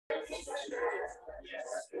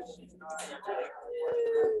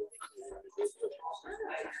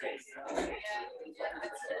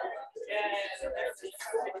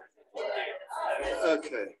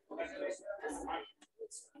Okay.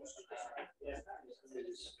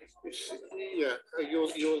 Yeah, you're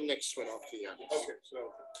the next one after Yannis.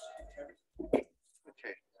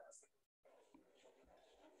 Okay.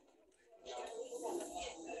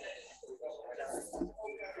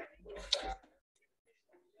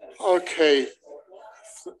 Okay.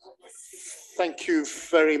 Thank you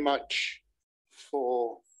very much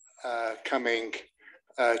for coming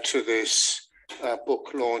to this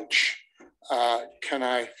book launch. Can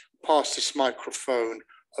I pass this microphone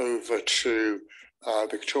over to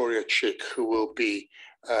Victoria Chick, who will be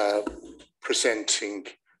presenting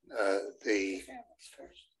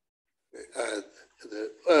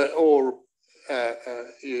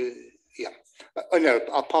no,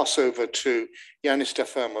 I'll pass over to Yannis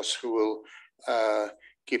Dafermos, who will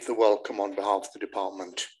give the welcome on behalf of the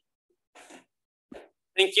department.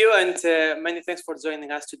 Thank you, and many thanks for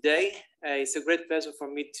joining us today. It's a great pleasure for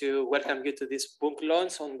me to welcome you to this book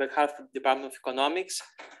launch on behalf of the Department of Economics.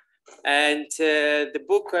 And the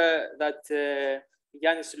book that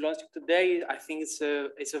Yannis is launching today, I think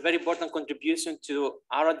it's a very important contribution to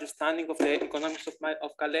our understanding of the economics of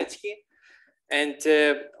Kalecki. And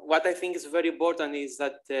what I think is very important is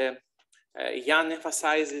that Jan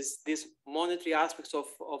emphasizes these monetary aspects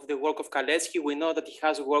of the work of Kalecki. We know that he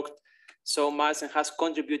has worked so much and has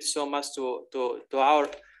contributed so much to our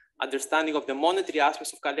understanding of the monetary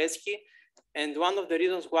aspects of Kalecki. And one of the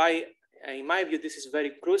reasons why, in my view, this is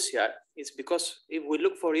very crucial is because if we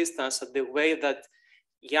look, for instance, at the way that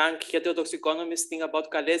young heterodox economists think about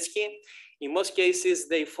Kalecki, in most cases,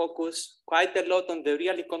 they focus quite a lot on the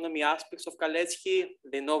real economy aspects of Kalecki.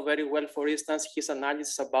 They know very well, for instance, his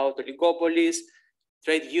analysis about oligopolies,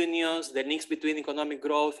 trade unions, the links between economic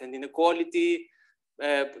growth and inequality,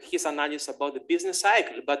 his analysis about the business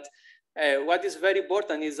cycle. But what is very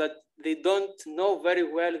important is that they don't know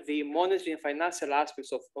very well the monetary and financial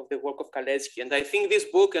aspects of the work of Kalecki. And I think this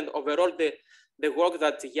book and overall the work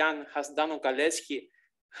that Jan has done on Kalecki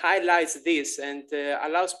highlights this and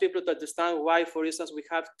allows people to understand why, for instance, we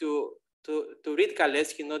have to read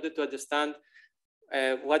Kalecki in order to understand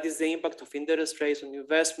what is the impact of interest rates on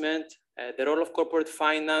investment, the role of corporate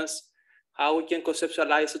finance, how we can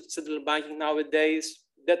conceptualize central banking nowadays,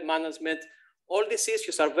 debt management. All these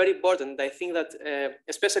issues are very important. I think that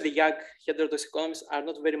especially young heterodox economists are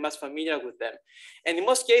not very much familiar with them. And in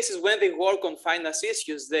most cases, when they work on finance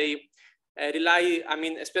issues, they rely, I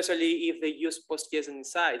mean, especially if they use post-Keynesian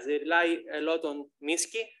insights, they rely a lot on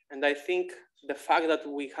Dymski. And I think the fact that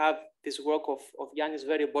we have this work of Jan is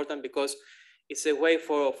very important because it's a way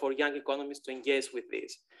for young economists to engage with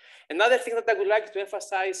this. Another thing that I would like to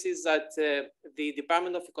emphasize is that the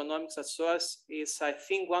Department of Economics at SOAS is, I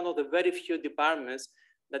think, one of the very few departments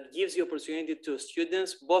that gives the opportunity to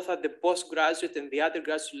students, both at the postgraduate and the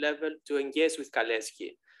undergraduate level, to engage with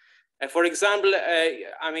Kalecki. For example,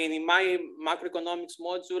 I mean, in my macroeconomics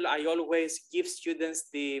module, I always give students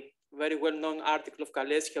the very well-known article of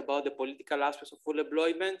Kalecki about the political aspects of full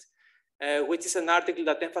employment, which is an article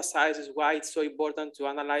that emphasizes why it's so important to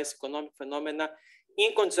analyze economic phenomena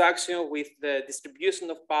in conjunction with the distribution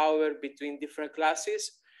of power between different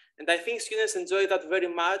classes. And I think students enjoy that very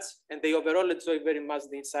much, and they overall enjoy very much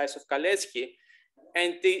the insights of Kalecki.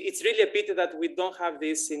 And it's really a pity that we don't have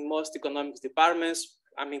this in most economics departments.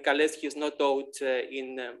 I mean, Kalecki is not taught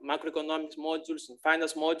in macroeconomics modules, in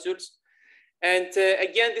finance modules. And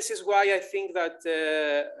again, this is why I think that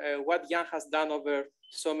what Jan has done over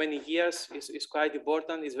so many years is quite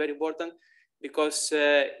important, is very important, because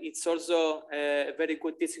it's also a very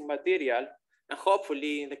good teaching material. And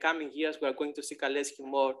hopefully in the coming years, we are going to see Kalecki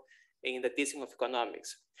more in the teaching of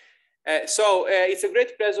economics. So it's a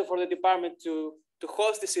great pleasure for the department to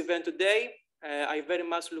host this event today. I very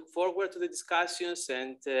much look forward to the discussions,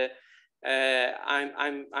 and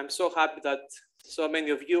I'm so happy that so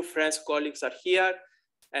many of you, friends, colleagues are here.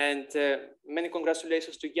 And many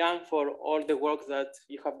congratulations to Jan for all the work that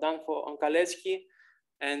you have done on Kalecki,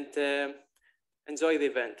 and enjoy the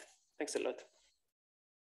event. Thanks a lot.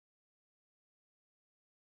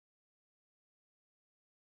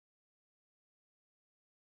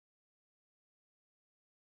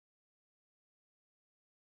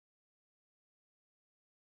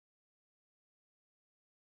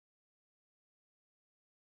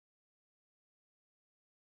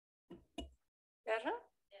 Better?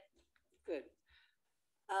 Good.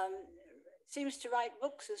 Seems to write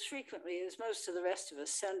books as frequently as most of the rest of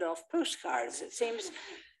us send off postcards. It seems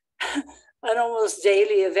an almost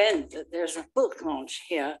daily event that there's a book launch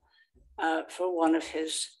here for one of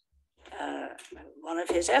his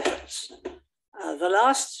efforts. The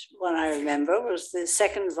last one I remember was the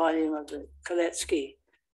second volume of the Kalecki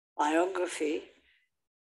biography.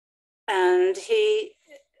 And he,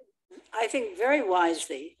 I think very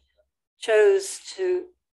wisely, chose to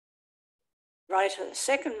write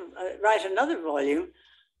another volume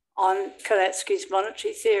on Kalecki's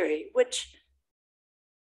monetary theory, which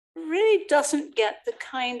really doesn't get the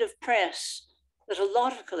kind of press that a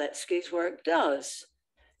lot of Kalecki's work does.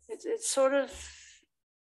 It sort of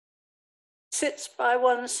sits by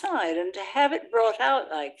one side, and to have it brought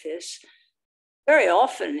out like this, very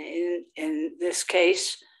often in this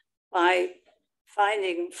case, by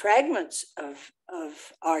finding fragments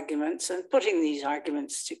of arguments and putting these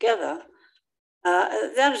arguments together,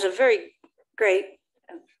 that is a very great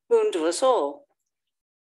boon to us all.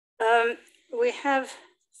 We have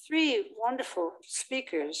three wonderful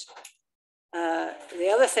speakers. The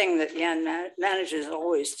other thing that Jan manages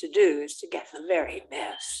always to do is to get the very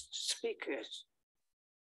best speakers.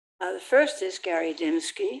 The first is Gary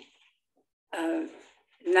Dymski,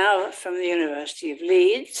 now from the University of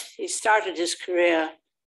Leeds. He started his career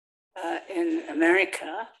in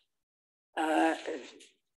America,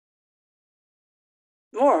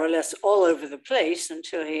 more or less all over the place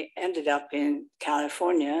until he ended up in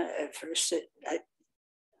California, at first at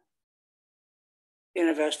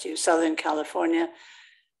University of Southern California,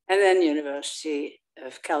 and then University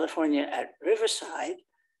of California at Riverside,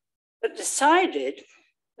 but decided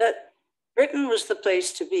that Britain was the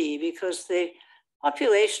place to be because the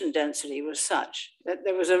population density was such that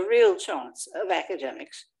there was a real chance of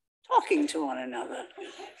academics talking to one another.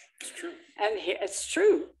 It's true. And it's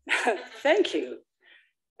true. Thank you.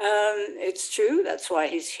 It's true. That's why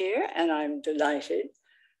he's here, and I'm delighted.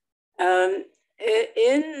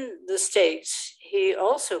 In the States, he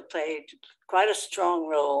also played quite a strong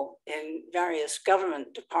role in various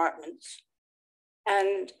government departments.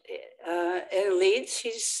 And in Leeds,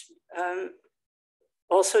 he's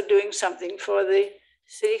also doing something for the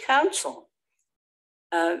city council.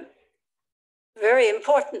 Very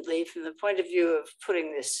importantly, from the point of view of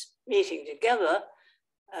putting this meeting together,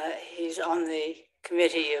 he's on the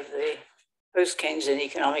committee of the Post-Keynesian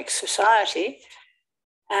Economics Society,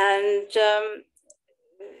 and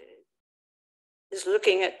is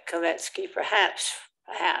looking at Kalecki perhaps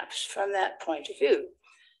from that point of view.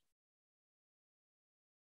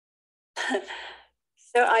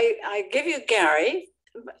 So I give you Gary.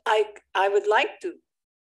 I would like to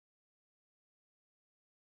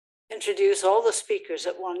introduce all the speakers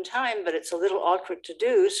at one time, but it's a little awkward to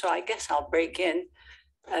do, so I guess I'll break in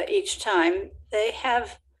each time. They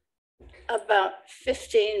have about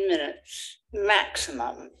 15 minutes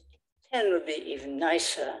maximum. 10 would be even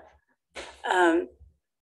nicer,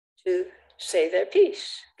 to say their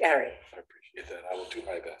piece. Gary. I appreciate that. I will do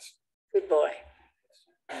my best. Good boy.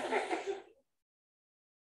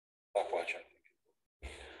 Stop watching.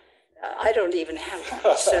 I don't even have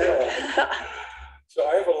one, so. So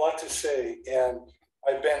I have a lot to say, and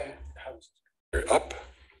I've been up.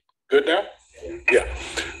 Good now? Yeah.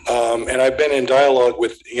 And I've been in dialogue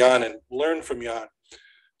with Jan and learned from Jan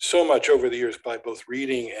so much over the years by both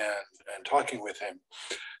reading and talking with him.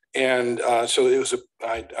 And so it was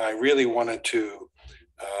I really wanted to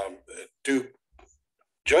do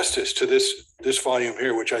justice to this volume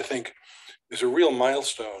here, which I think is a real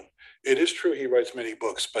milestone. It is true he writes many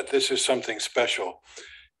books, but this is something special.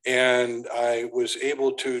 And I was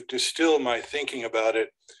able to distill my thinking about it.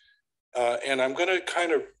 And I'm going to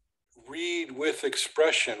kind of read with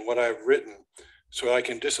expression what I've written so I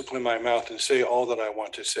can discipline my mouth and say all that I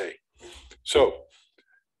want to say. So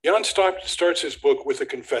Jan starts his book with a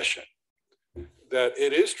confession that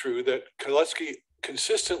it is true that Kalecki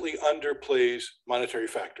consistently underplays monetary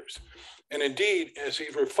factors. And indeed, as he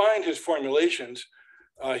refined his formulations,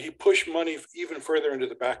 he pushed money even further into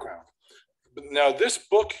the background. Now, this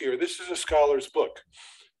book here, this is a scholar's book,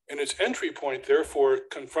 and its entry point, therefore,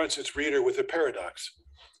 confronts its reader with a paradox.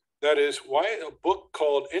 That is, why a book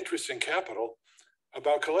called Interest in Capital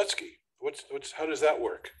about Kalecki? How does that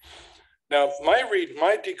work? Now,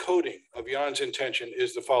 my decoding of Jan's intention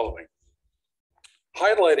is the following.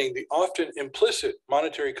 Highlighting the often implicit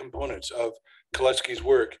monetary components of Kalecki's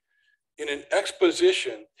work in an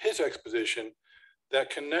exposition, his exposition, that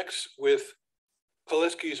connects with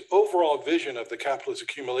Kalecki's overall vision of the capitalist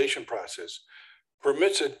accumulation process,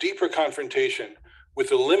 permits a deeper confrontation with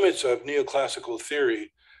the limits of neoclassical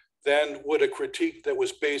theory than would a critique that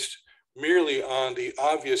was based merely on the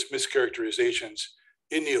obvious mischaracterizations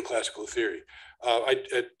in neoclassical theory.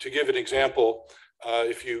 To give an example,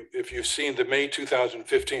 If you've seen the May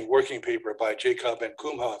 2015 working paper by Jacob and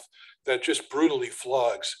Kumhoff that just brutally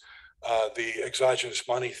flogs the exogenous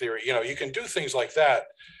money theory, you can do things like that,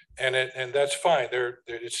 and that's fine.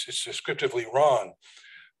 It's descriptively wrong.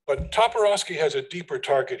 But Toporowski has a deeper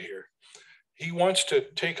target here. He wants to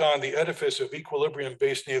take on the edifice of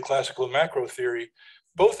equilibrium-based neoclassical macro theory,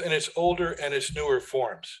 both in its older and its newer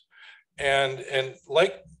forms. And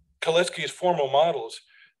like Kalecki's formal models,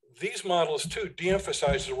 these models too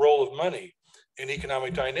de-emphasize the role of money in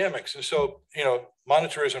economic dynamics. And so,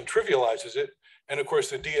 monetarism trivializes it. And of course,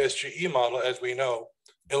 the DSGE model, as we know,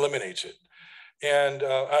 eliminates it. And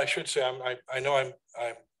I should say, I know I'm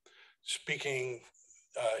speaking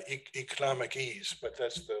economic ease, but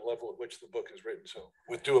that's the level at which the book is written. So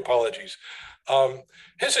with due apologies.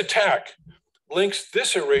 His attack links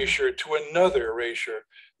this erasure to another erasure,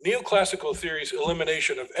 neoclassical theory's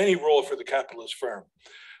elimination of any role for the capitalist firm.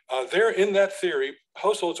 There in that theory,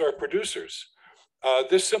 households are producers.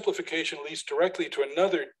 This simplification leads directly to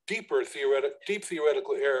another deep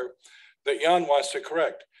theoretical error that Jan wants to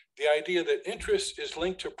correct, the idea that interest is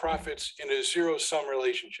linked to profits in a zero-sum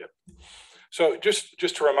relationship. So just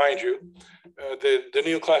to remind you, the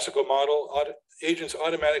neoclassical model, agents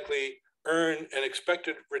automatically earn an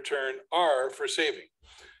expected return R for saving,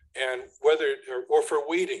 and whether, or for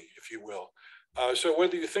waiting, if you will. So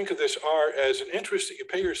whether you think of this R as an interest that you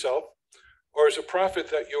pay yourself or as a profit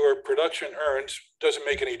that your production earns doesn't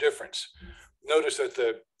make any difference. Notice that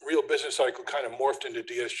the real business cycle kind of morphed into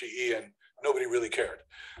DSGE and nobody really cared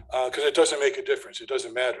because it doesn't make a difference. It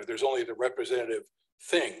doesn't matter. There's only the representative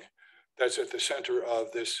thing that's at the center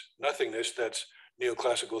of this nothingness that's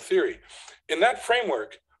neoclassical theory. In that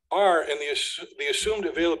framework, R and the assumed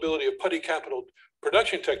availability of putty capital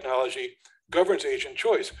production technology governs agent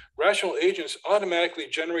choice. Rational agents automatically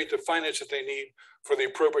generate the finance that they need for the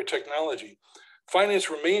appropriate technology. Finance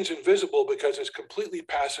remains invisible because it's completely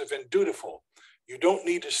passive and dutiful. You don't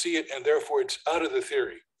need to see it, and therefore it's out of the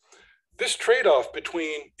theory. This trade-off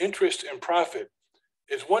between interest and profit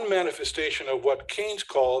is one manifestation of what Keynes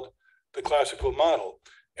called the classical model,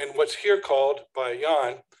 and what's here called by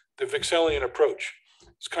Jan the Wicksellian approach.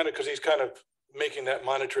 It's kind of because he's kind of making that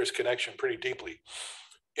monetarist connection pretty deeply.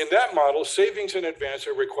 In that model, savings in advance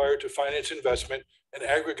are required to finance investment, and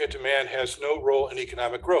aggregate demand has no role in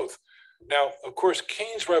economic growth. Now, of course,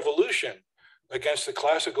 Keynes' revolution against the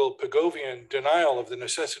classical Pigovian denial of the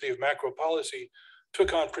necessity of macro policy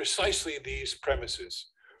took on precisely these premises.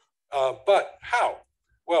 But how?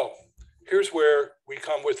 Well, here's where we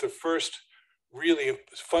come with the first really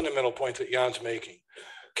fundamental point that Jan's making.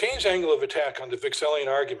 Keynes' angle of attack on the Wicksellian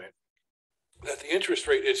argument that the interest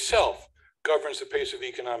rate itself governs the pace of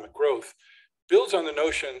economic growth builds on the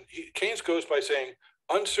notion, Keynes goes by saying,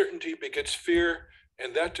 uncertainty begets fear,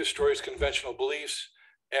 and that destroys conventional beliefs,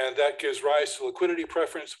 and that gives rise to liquidity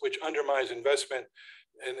preference, which undermines investment.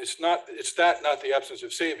 And it's not the absence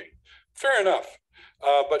of saving. Fair enough,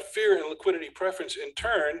 but fear and liquidity preference in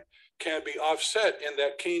turn can be offset in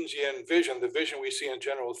that Keynesian vision, the vision we see in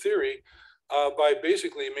general theory, by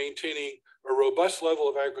basically maintaining a robust level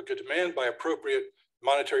of aggregate demand by appropriate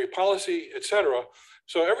monetary policy, et cetera.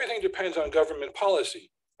 So everything depends on government policy,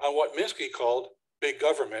 on what Dymski called big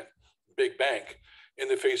government, big bank, in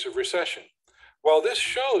the face of recession. While this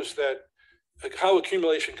shows that how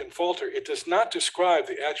accumulation can falter, it does not describe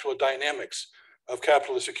the actual dynamics of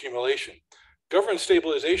capitalist accumulation. Government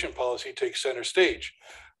stabilization policy takes center stage,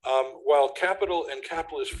 while capital and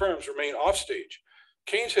capitalist firms remain offstage.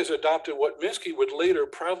 Keynes has adopted what Dymski would later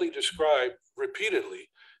proudly describe repeatedly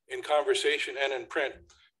in conversation and in print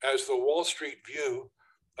as the Wall Street view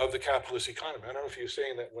of the capitalist economy. I don't know if you're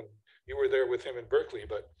saying that when you were there with him in Berkeley,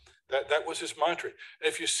 but that was his mantra.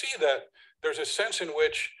 And if you see that, there's a sense in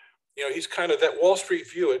which, he's kind of that Wall Street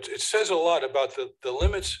view. It says a lot about the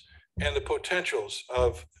limits and the potentials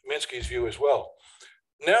of Dymski's view as well.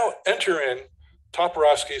 Now enter in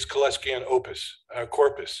Toporowski's Kaleckian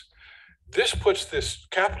corpus. This puts this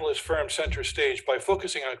capitalist firm center stage by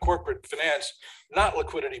focusing on corporate finance, not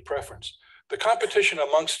liquidity preference. The competition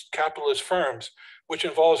amongst capitalist firms, which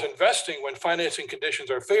involves investing when financing conditions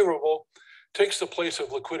are favorable, takes the place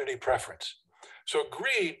of liquidity preference. So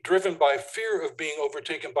greed, driven by fear of being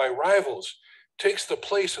overtaken by rivals, takes the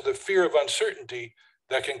place of the fear of uncertainty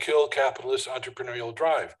that can kill capitalist entrepreneurial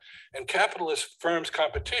drive. And capitalist firms'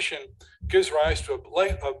 competition gives rise to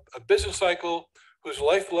a business cycle whose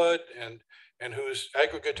lifeblood and whose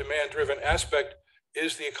aggregate demand-driven aspect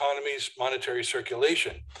is the economy's monetary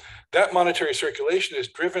circulation. That monetary circulation is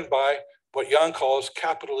driven by what Jan calls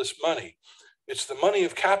capitalist money. It's the money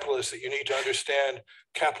of capitalists that you need to understand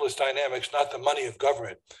capitalist dynamics, not the money of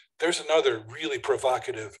government. there's another really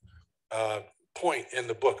provocative point in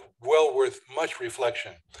the book, well worth much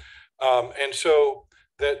reflection. And so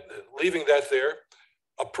that, leaving that there,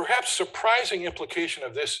 a perhaps surprising implication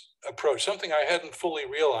of this approach, something I hadn't fully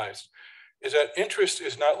realized, is that interest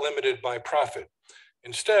is not limited by profit.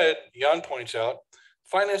 Instead, Jan points out,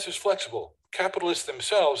 finance is flexible. Capitalists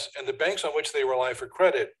themselves and the banks on which they rely for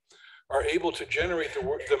credit are able to generate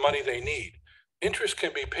the money they need. Interest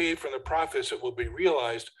can be paid from the profits that will be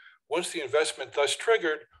realized once the investment thus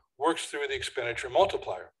triggered works through the expenditure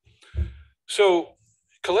multiplier. So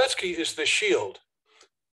Kalecki is the shield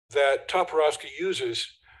that Toporowski uses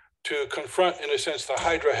to confront, in a sense, the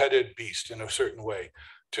hydra-headed beast in a certain way,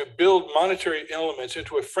 to build monetary elements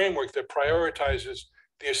into a framework that prioritizes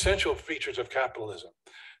the essential features of capitalism.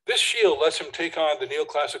 This shield lets him take on the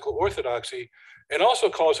neoclassical orthodoxy and also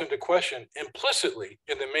calls into question, implicitly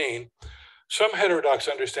in the main, some heterodox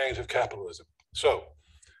understandings of capitalism. So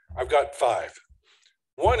I've got 5.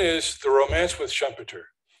 One is the romance with Schumpeter.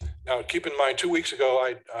 Now, keep in mind, 2 weeks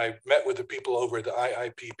ago, I met with the people over at the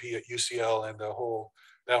IIPP at UCL and that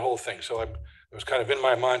whole thing. So it was kind of in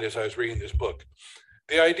my mind as I was reading this book.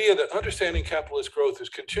 The idea that understanding capitalist growth is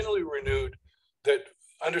continually renewed, that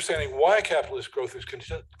understanding why capitalist growth is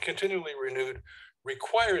continually renewed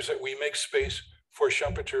requires that we make space for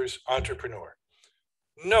Schumpeter's entrepreneur.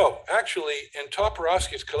 No, actually, in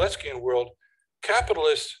Toporowski's Kaleckian world,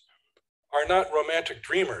 capitalists are not romantic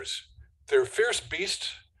dreamers. They're fierce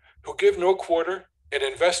beasts who give no quarter and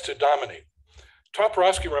invest to dominate.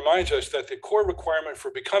 Toporowski reminds us that the core requirement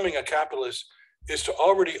for becoming a capitalist is to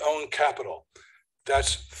already own capital.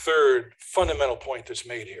 That's third fundamental point that's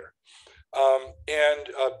made here.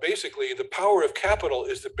 Basically, the power of capital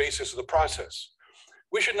is the basis of the process.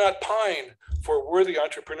 We should not pine for worthy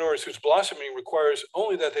entrepreneurs whose blossoming requires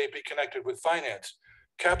only that they be connected with finance.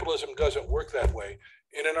 Capitalism doesn't work that way.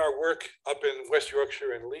 And in our work up in West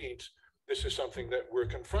Yorkshire and Leeds, this is something that we're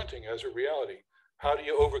confronting as a reality. How do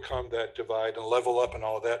you overcome that divide and level up and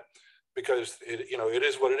all of that? Because it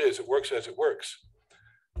is what it is. It works as it works.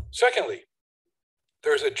 Secondly,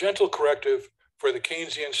 there's a gentle corrective for the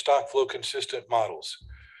Keynesian stock flow consistent models.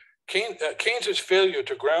 Keynes's failure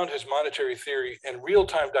to ground his monetary theory in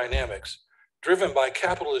real-time dynamics driven by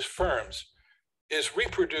capitalist firms is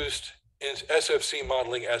reproduced in SFC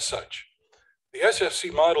modeling as such. The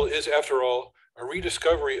SFC model is, after all, a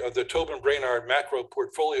rediscovery of the Tobin-Brainard macro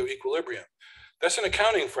portfolio equilibrium. That's an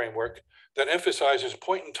accounting framework that emphasizes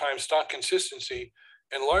point-in-time stock consistency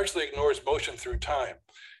and largely ignores motion through time.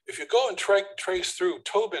 If you go and trace through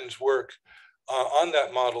Tobin's work on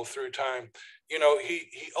that model through time, he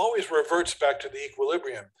always reverts back to the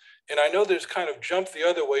equilibrium. And I know there's kind of jumped the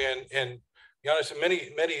other way, and Yannis,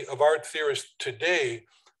 many of our theorists today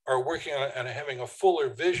are working on and having a fuller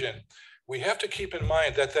vision. We have to keep in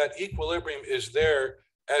mind that that equilibrium is there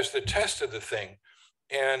as the test of the thing.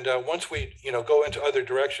 And once we go into other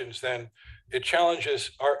directions, then it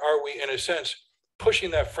challenges, are we in a sense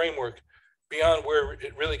pushing that framework beyond where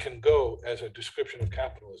it really can go as a description of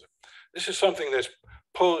capitalism? This is something that's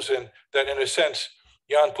posed and that in a sense,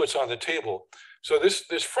 Jan puts on the table. So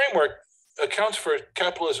this framework accounts for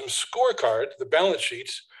capitalism's scorecard, the balance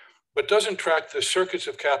sheets, but doesn't track the circuits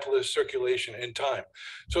of capitalist circulation in time.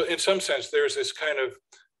 So in some sense, there's this kind of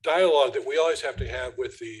dialogue that we always have to have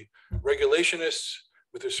with the regulationists,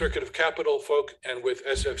 with the circuit of capital folk, and with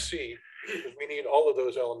SFC. We need all of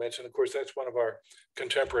those elements. And of course, that's one of our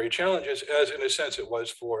contemporary challenges, as in a sense it was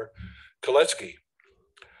for Kalecki.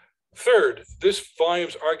 Third, this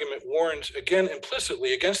volume's argument warns, again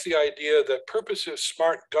implicitly, against the idea that purposive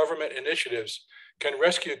smart government initiatives can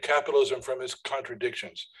rescue capitalism from its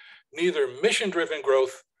contradictions. Neither mission-driven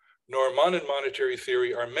growth nor monetary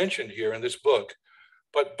theory are mentioned here in this book,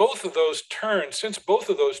 but both of those turn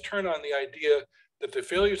on the idea that the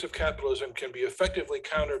failures of capitalism can be effectively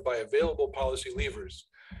countered by available policy levers,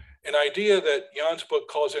 an idea that Jan's book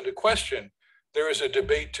calls into question. There is a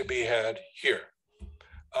debate to be had here.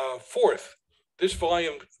 Fourth, this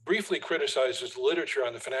volume briefly criticizes the literature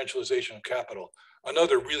on the financialization of capital,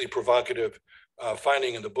 another really provocative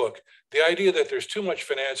finding in the book. The idea that there's too much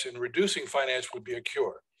finance and reducing finance would be a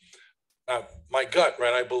cure. My gut,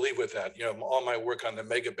 right, I believe with that, all my work on the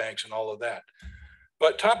mega banks and all of that.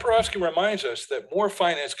 But Toporowski reminds us that more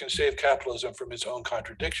finance can save capitalism from its own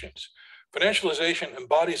contradictions. Financialization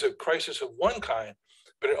embodies a crisis of one kind,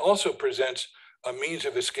 but it also presents a means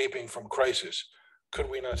of escaping from crisis. Could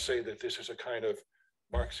we not say that this is a kind of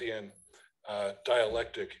Marxian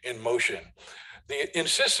dialectic in motion? The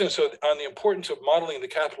insistence on the importance of modeling the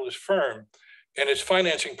capitalist firm and its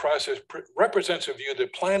financing process represents a view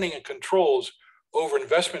that planning and controls over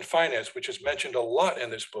investment finance, which is mentioned a lot in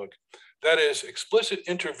this book, that is, explicit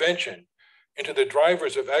intervention into the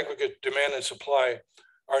drivers of aggregate demand and supply,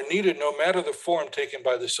 are needed no matter the form taken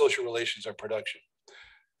by the social relations of production.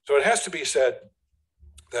 So it has to be said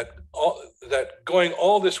that going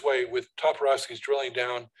all this way with Toporowski's drilling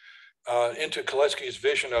down into Kalecki's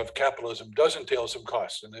vision of capitalism does entail some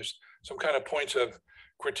costs, and there's some kind of points of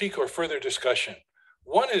critique or further discussion.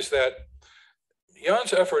 One is that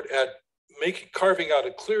Jan's effort at carving out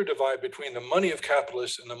a clear divide between the money of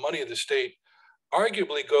capitalists and the money of the state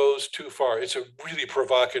arguably goes too far. It's a really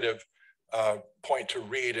provocative point to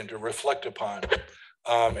read and to reflect upon.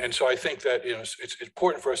 And so I think that it's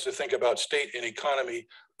important for us to think about state and economy,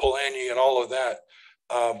 Polanyi and all of that.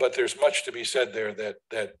 But there's much to be said there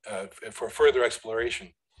that for further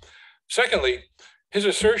exploration. Secondly, his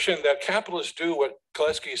assertion that capitalists do what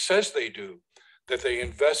Kalecki says they do, that they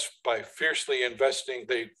invest by fiercely investing,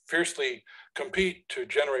 they fiercely compete to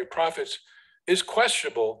generate profits, is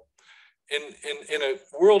questionable in a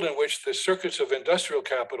world in which the circuits of industrial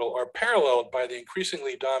capital are paralleled by the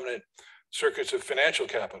increasingly dominant circuits of financial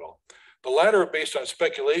capital. The latter are based on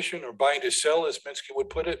speculation or buying to sell, as Dymski would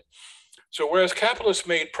put it. So whereas capitalists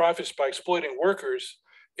made profits by exploiting workers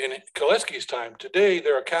in Kalecki's time, today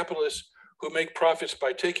there are capitalists who make profits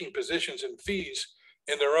by taking positions and fees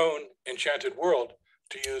in their own enchanted world,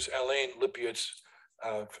 to use Alain Lippiatt's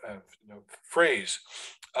phrase.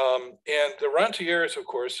 And the rentiers, of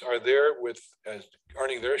course, are there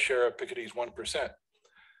earning their share of Piketty's 1%.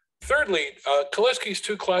 Thirdly, Kalecki's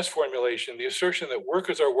two-class formulation, the assertion that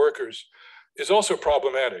workers are workers, is also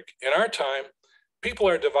problematic. In our time, people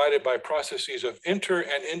are divided by processes of inter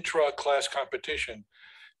and intra-class competition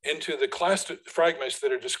into the class fragments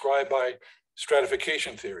that are described by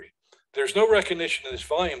stratification theory. There's no recognition in this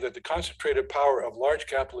volume that the concentrated power of large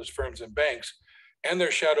capitalist firms and banks and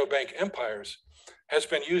their shadow bank empires has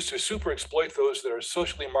been used to super exploit those that are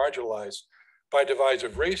socially marginalized by divides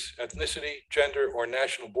of race, ethnicity, gender, or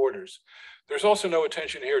national borders. There's also no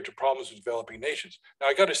attention here to problems of developing nations. Now,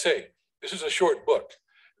 I got to say, this is a short book,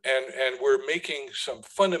 and we're making some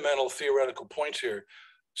fundamental theoretical points here.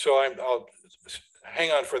 So I'll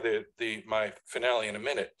hang on for my finale in a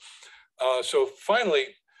minute. So finally,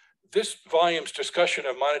 this volume's discussion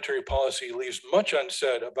of monetary policy leaves much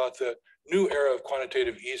unsaid about the new era of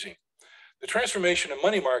quantitative easing. The transformation of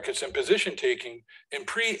money markets and position taking in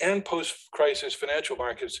pre and post-crisis financial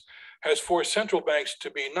markets has forced central banks to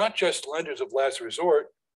be not just lenders of last resort,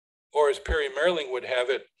 or as Perry Merling would have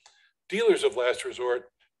it, dealers of last resort,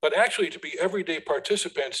 but actually to be everyday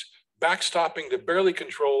participants backstopping the barely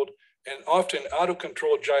controlled and often out of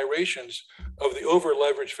control gyrations of the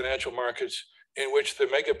over-leveraged financial markets in which the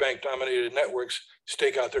mega bank dominated networks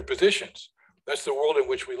stake out their positions. That's the world in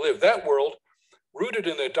which we live. That world, rooted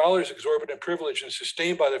in the dollar's exorbitant privilege and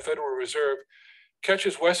sustained by the Federal Reserve,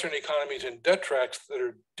 catches Western economies in debt tracks that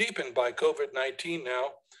are deepened by COVID-19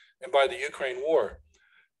 now and by the Ukraine war.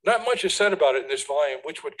 Not much is said about it in this volume,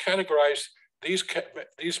 which would categorize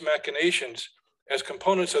these machinations as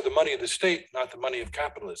components of the money of the state, not the money of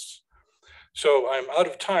capitalists. So I'm out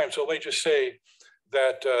of time, so let me just say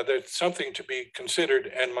that there's something to be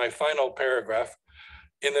considered. And my final paragraph,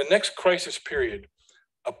 in the next crisis period,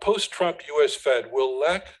 a post-Trump US Fed will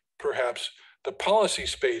lack, perhaps, the policy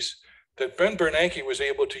space that Ben Bernanke was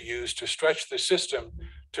able to use to stretch the system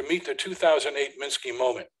to meet the 2008 Minsky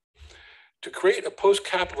moment. To create a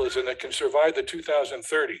post-capitalism that can survive the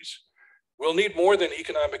 2030s, we'll need more than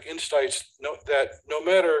economic insights that, no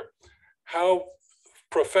matter how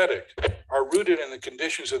prophetic, are rooted in the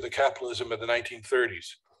conditions of the capitalism of the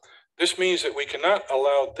 1930s. This means that we cannot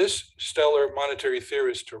allow this stellar monetary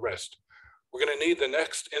theorist to rest. We're going to need the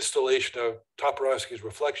next installation of Toporowski's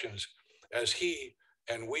reflections as he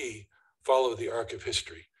and we follow the arc of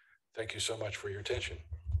history. Thank you so much for your attention.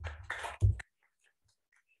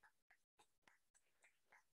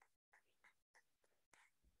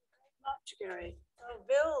 Much, Gary. Well,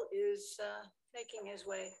 Bill is making his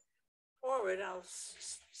way forward. I'll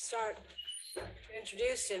start to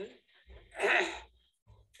introduce him.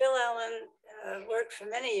 Bill Allen worked for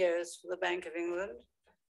many years for the Bank of England.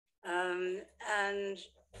 And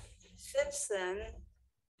since then,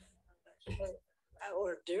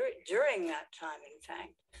 or during that time, in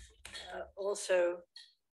fact, also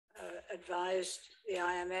advised the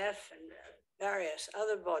IMF and various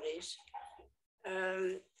other bodies,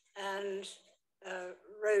 and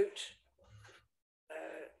wrote,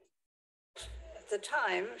 at the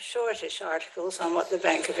time, shortish articles on what the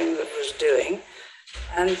Bank of England was doing.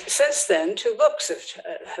 And since then, 2 books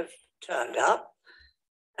have turned up.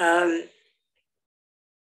 Jan,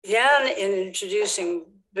 in introducing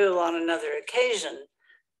Bill on another occasion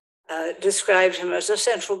described him as a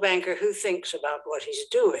central banker who thinks about what he's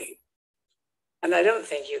doing. And I don't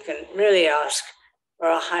think you can really ask for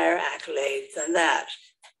a higher accolade than that.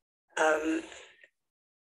 I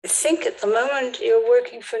think at the moment you're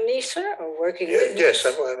working for NISA or working with yes,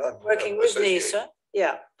 I'm working with NISA.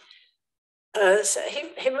 Yeah. So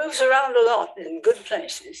he moves around a lot in good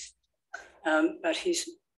places, but he's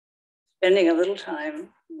spending a little time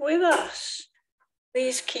with us.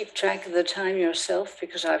 Please keep track of the time yourself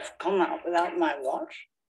because I've come out without my watch.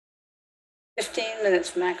 15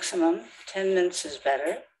 minutes maximum, 10 minutes is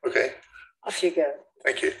better. Okay. Off you go.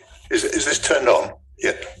 Thank you. Is this turned on?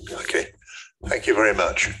 Yeah. Okay. Thank you very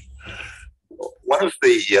much. One of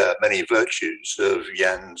the many virtues of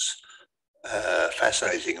Jan's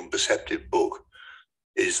fascinating and perceptive book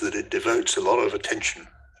is that it devotes a lot of attention,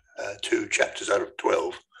 2 chapters out of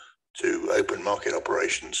 12, to open market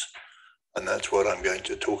operations. And that's what I'm going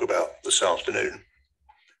to talk about this afternoon.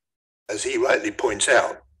 As he rightly points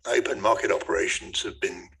out, open market operations have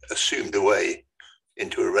been assumed away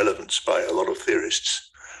into irrelevance by a lot of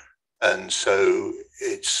theorists. And so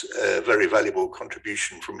it's a very valuable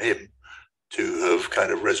contribution from him to have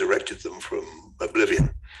kind of resurrected them from oblivion.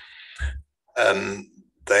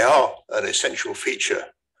 They are an essential feature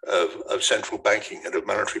of central banking and of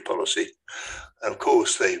monetary policy. And of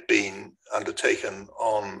course, they've been undertaken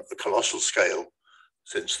on a colossal scale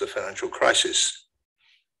since the financial crisis.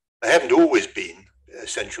 They haven't always been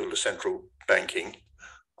essential to central banking.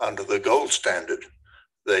 Under the gold standard,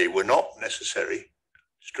 they were not necessary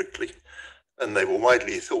strictly, and they were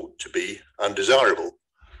widely thought to be undesirable.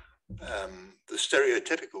 The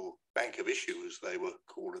stereotypical bank of issue, as they were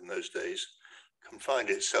called in those days, confined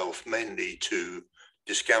itself mainly to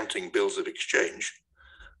discounting bills of exchange.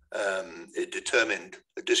 It determined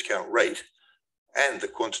the discount rate and the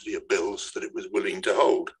quantity of bills that it was willing to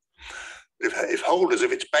hold. If holders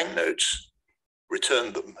of its banknotes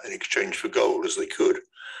returned them in exchange for gold as they could,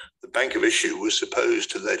 the bank of issue was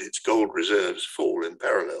supposed to let its gold reserves fall in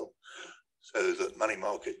parallel so that money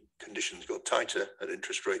market conditions got tighter and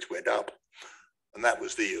interest rates went up. And that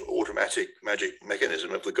was the automatic magic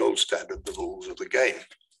mechanism of the gold standard, the rules of the game.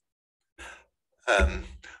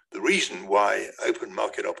 The reason why open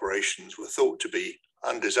market operations were thought to be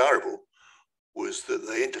undesirable was that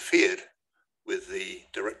they interfered with the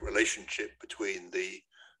direct relationship between the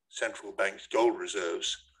central bank's gold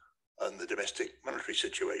reserves and the domestic monetary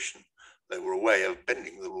situation. They were a way of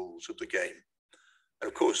bending the rules of the game. And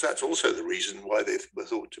of course, that's also the reason why they were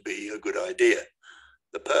thought to be a good idea.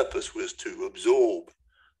 The purpose was to absorb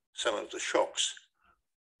some of the shocks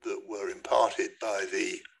that were imparted by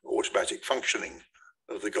the automatic functioning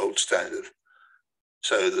of the gold standard.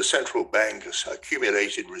 So the central bank has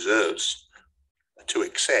accumulated reserves to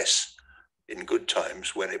excess in good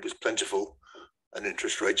times when it was plentiful and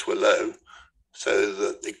interest rates were low, so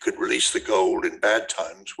that it could release the gold in bad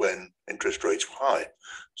times when interest rates were high.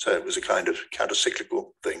 So it was a kind of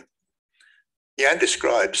counter-cyclical thing. Jan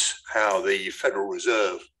describes how the Federal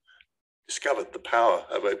Reserve discovered the power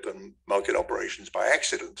of open market operations by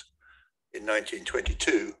accident in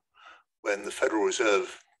 1922, when the Federal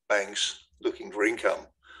Reserve banks looking for income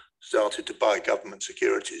started to buy government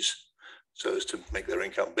securities so as to make their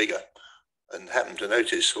income bigger, and happened to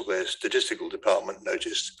notice, or their statistical department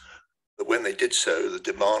noticed, that when they did so, the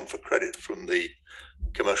demand for credit from the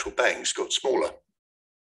commercial banks got smaller.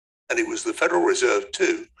 And it was the Federal Reserve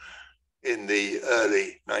too, in the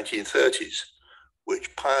early 1930s,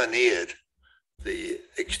 which pioneered the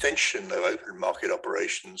extension of open market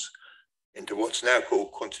operations into what's now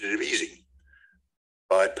called quantitative easing,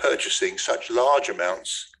 by purchasing such large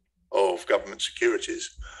amounts of government securities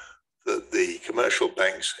that the commercial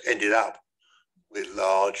banks ended up with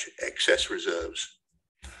large excess reserves.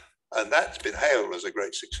 And that's been hailed as a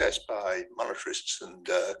great success by monetarists, and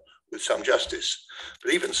with some justice.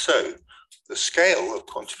 But even so, the scale of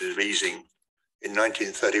quantitative easing in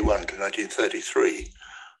 1931 to 1933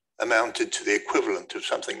 amounted to the equivalent of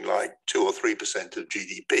something like 2 or 3% of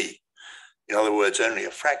GDP. In other words, only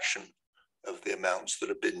a fraction of the amounts that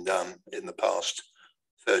have been done in the past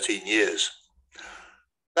 13 years.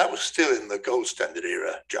 That was still in the gold standard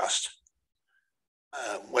era, just.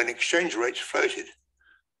 When exchange rates floated,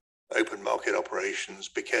 open market operations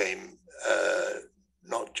became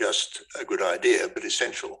not just a good idea, but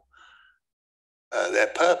essential. Their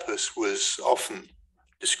purpose was often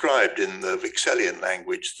described in the Vixelian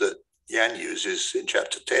language that Jan uses in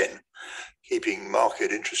chapter 10, keeping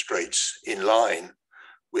market interest rates in line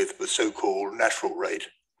with the so-called natural rate.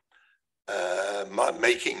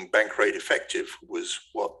 Making bank rate effective was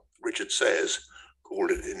what Richard Sayers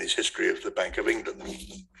called it in his history of the Bank of England.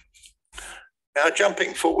 Now,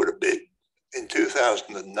 jumping forward a bit, in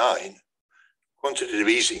 2009, quantitative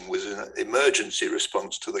easing was an emergency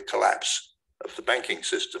response to the collapse of the banking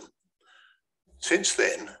system. Since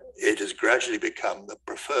then, it has gradually become the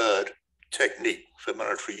preferred technique for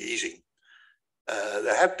monetary easing.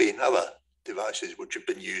 There have been other devices which have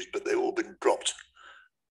been used, but they've all been dropped.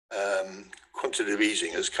 Quantitative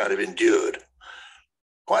easing has kind of endured.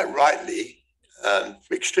 Quite rightly,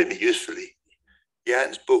 extremely usefully,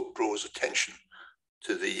 Jan's book draws attention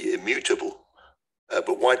to the immutable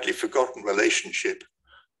but widely forgotten relationship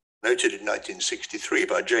noted in 1963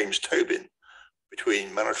 by James Tobin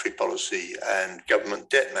between monetary policy and government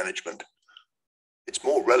debt management. It's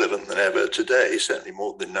more relevant than ever today, certainly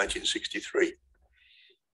more than 1963.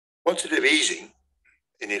 Quantitative easing,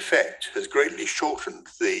 in effect, has greatly shortened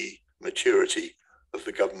the maturity of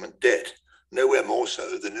the government debt, nowhere more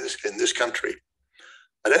so than in this country.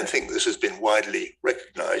 I don't think this has been widely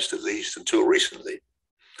recognized, at least until recently.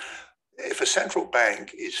 If a central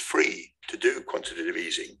bank is free to do quantitative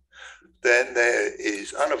easing, then there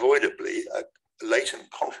is unavoidably a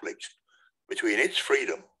latent conflict between its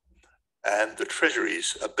freedom and the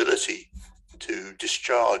Treasury's ability to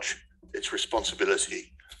discharge its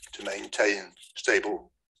responsibility to maintain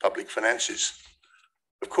stable public finances.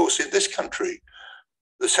 Of course, in this country,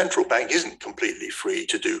 the central bank isn't completely free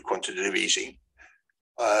to do quantitative easing.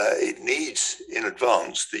 It needs in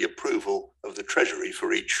advance the approval of the Treasury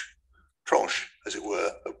for each tranche, as it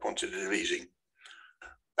were, of quantitative easing.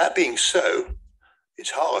 That being so,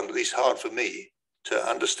 it's hard, at least hard for me, to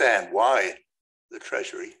understand why the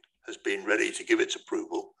Treasury has been ready to give its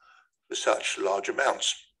approval for such large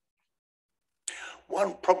amounts.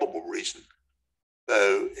 One probable reason,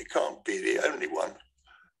 though it can't be the only one,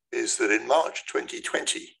 is that in March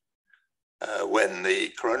 2020, when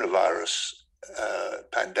the coronavirus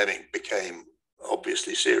pandemic became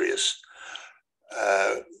obviously serious,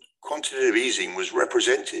 quantitative easing was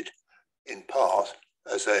represented in part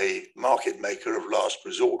as a market maker of last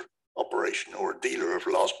resort operation, or a dealer of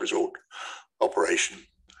last resort operation.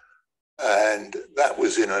 And that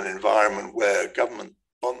was in an environment where government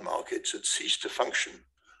bond markets had ceased to function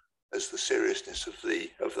as the seriousness of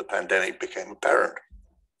the pandemic became apparent.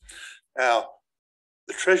 Now,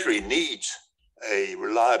 the Treasury needs a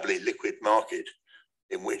reliably liquid market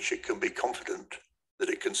in which it can be confident that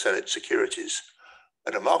it can sell its securities.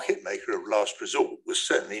 And a market maker of last resort was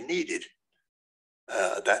certainly needed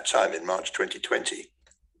at that time in March 2020.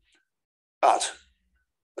 But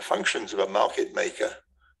the functions of a market maker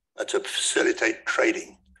are to facilitate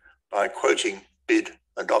trading by quoting bid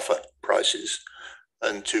and offer prices,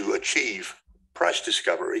 and to achieve price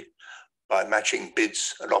discovery by matching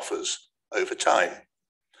bids and offers over time.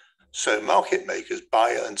 So market makers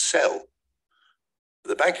buy and sell.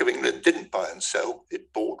 The Bank of England didn't buy and sell,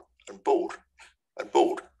 it bought and bought and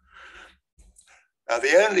bought. Now,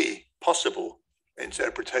 the only possible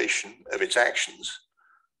interpretation of its actions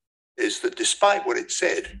is that despite what it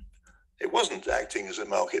said, it wasn't acting as a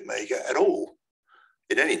market maker at all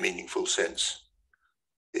in any meaningful sense.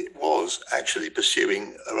 It was actually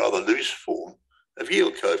pursuing a rather loose form of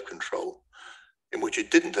yield curve control, in which it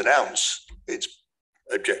didn't announce its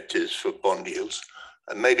objectives for bond yields,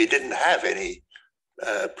 and maybe didn't have any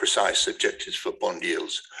precise objectives for bond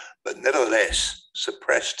yields, but nevertheless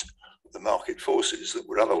suppressed the market forces that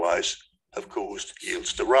would otherwise have caused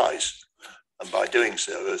yields to rise. And by doing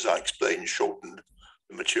so, as I explained, shortened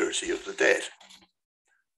the maturity of the debt.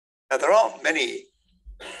 Now, there aren't many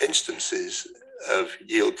instances of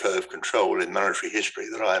yield curve control in monetary history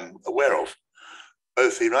that I'm aware of.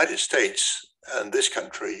 Both the United States and this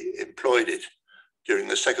country employed it during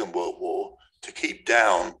the Second World War to keep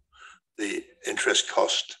down the interest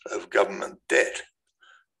cost of government debt.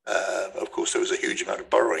 Of course, there was a huge amount of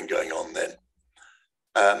borrowing going on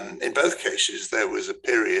then. In both cases, there was a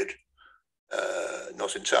period,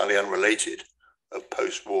 not entirely unrelated, of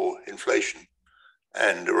post-war inflation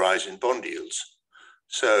and a rise in bond yields.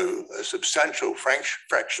 So a substantial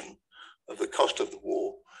fraction of the cost of the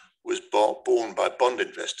war was borne by bond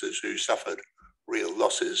investors who suffered real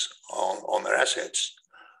losses on their assets.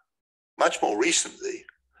 Much more recently,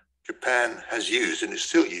 Japan has used and is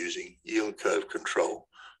still using yield curve control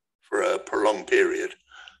for a prolonged period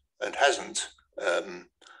and hasn't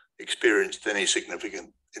experienced any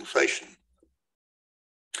significant inflation.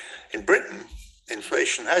 In Britain,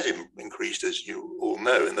 inflation has increased, as you all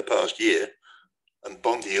know, in the past year, and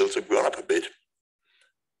bond yields have gone up a bit.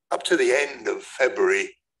 Up to the end of February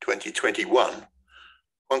 2021,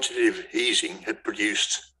 quantitative easing had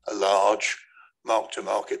produced a large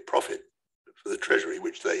mark-to-market profit for the Treasury,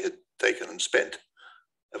 which they had taken and spent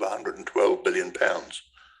of £112 billion.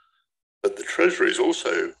 But the Treasury is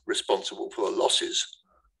also responsible for the losses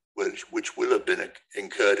which will have been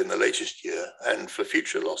incurred in the latest year and for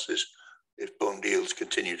future losses if bond yields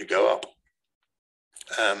continue to go up.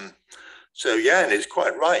 So Jan is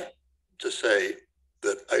quite right to say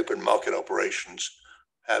that open market operations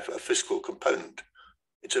have a fiscal component.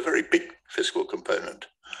 It's a very big fiscal component.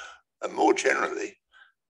 And more generally,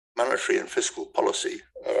 monetary and fiscal policy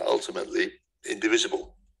are ultimately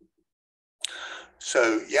indivisible.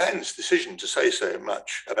 So Jan's decision to say so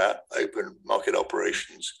much about open market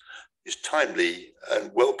operations is timely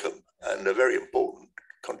and welcome and a very important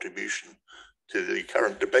contribution to the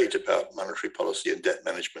current debate about monetary policy and debt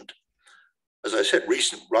management. As I said,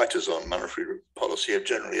 recent writers on monetary policy have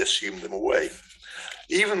generally assumed them away.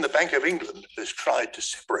 Even the Bank of England has tried to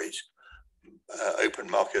separate open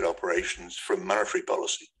market operations from monetary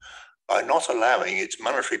policy by not allowing its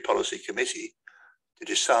monetary policy committee to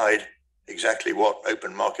decide exactly what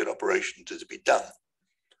open market operations are to be done.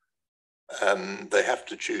 They have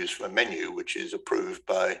to choose from a menu which is approved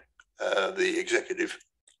by the executive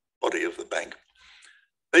body of the bank.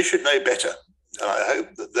 They should know better, and I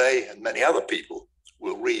hope that they and many other people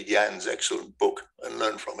will read Jan's excellent book and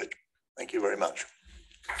learn from it. Thank you very much.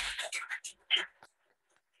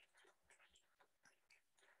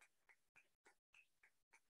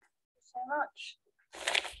 So much.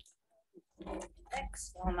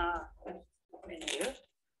 Next on our menu is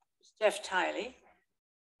Geoff Tily.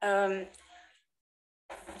 Geoff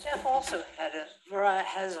also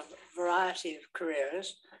has a variety of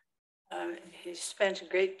careers. He spent a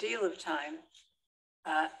great deal of time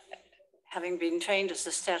having been trained as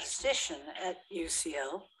a statistician at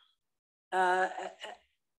UCL, at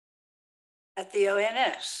the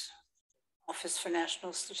ONS, Office for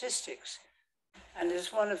National Statistics, and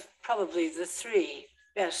is one of probably the three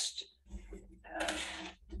best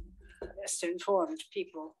informed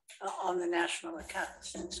people on the national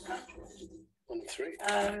accounts in this country. One of three.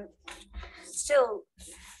 Still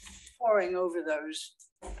poring over those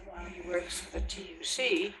while he works for the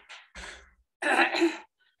TUC,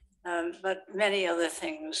 but many other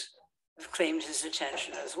things have claimed his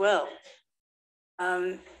attention as well.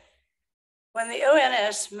 When the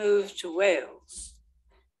ONS moved to Wales,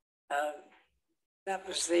 that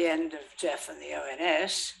was the end of Geoff and the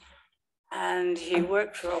ONS, and he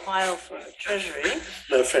worked for a while for the Treasury.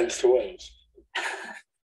 No offence to Wales.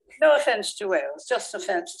 No offence to Wales, just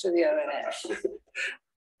offence to the ONS.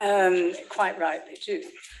 Quite rightly too.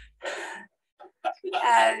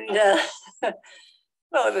 And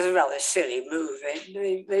well, it was a rather silly move.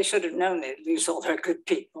 They should have known they'd lose all their good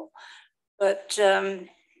people. But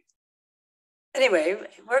anyway,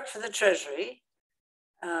 he worked for the Treasury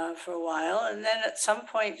for a while, and then at some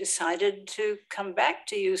point decided to come back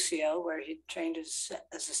to UCL, where he trained as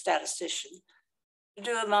a statistician, to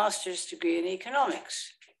do a master's degree in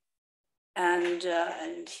economics. And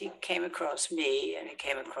he came across me, and he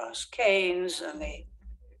came across Keynes, and the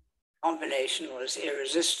combination was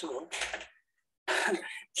irresistible.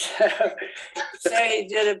 so he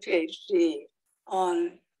did a PhD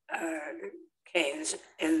on Keynes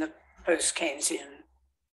in the post-Keynesian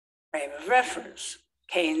frame of reference,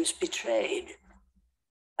 Keynes Betrayed,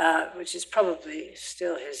 which is probably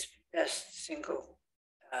still his best single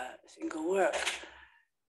work.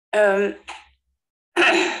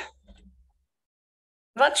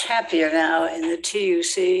 Much happier now in the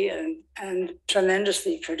TUC and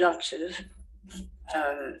tremendously productive.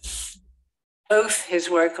 Both his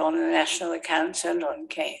work on the national accounts and on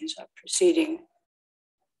Keynes are proceeding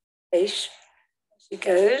pace as he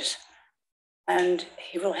goes, and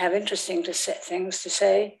he will have interesting things to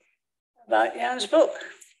say about Jan's book.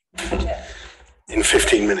 In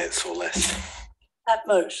 15 minutes or less. At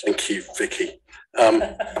most. Thank you, Vicky.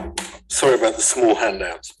 Sorry about the small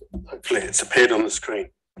handouts. Hopefully it's appeared on the screen.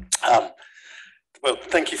 Well,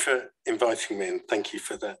 thank you for inviting me, and thank you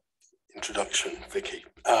for that introduction, Vicky.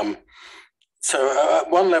 So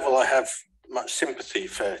at one level, I have much sympathy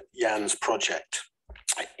for Jan's project.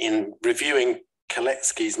 In reviewing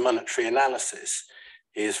Kalecki's monetary analysis,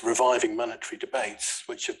 he is reviving monetary debates,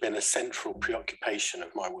 which have been a central preoccupation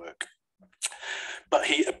of my work. But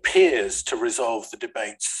he appears to resolve the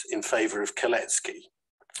debates in favour of Kalecki,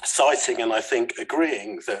 citing and I think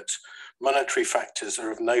agreeing that monetary factors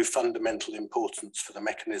are of no fundamental importance for the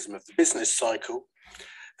mechanism of the business cycle,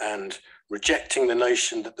 and rejecting the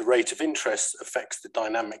notion that the rate of interest affects the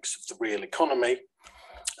dynamics of the real economy.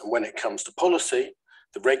 And when it comes to policy,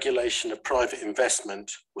 the regulation of private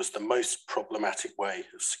investment was the most problematic way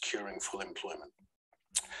of securing full employment.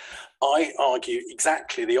 I argue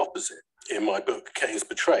exactly the opposite, in my book, Keynes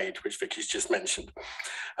Betrayed, which Vicky's just mentioned.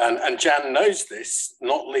 And Jan knows this,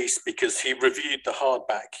 not least because he reviewed the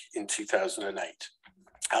hardback in 2008.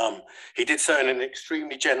 He did so in an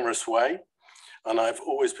extremely generous way, and I've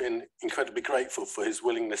always been incredibly grateful for his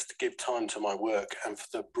willingness to give time to my work and for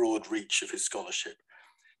the broad reach of his scholarship.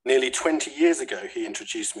 Nearly 20 years ago, he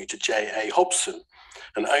introduced me to J.A. Hobson,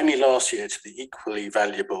 and only last year to the equally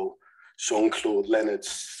valuable Jean-Claude Leonard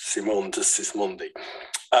Simon de Sismondi.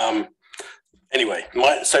 Anyway,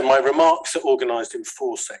 my remarks are organised in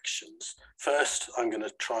 4 sections. First, I'm going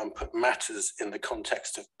to try and put matters in the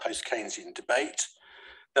context of post-Keynesian debate.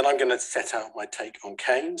 Then I'm going to set out my take on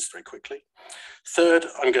Keynes very quickly. Third,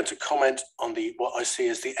 I'm going to comment on what I see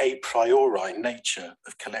as the a priori nature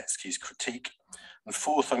of Kalecki's critique. And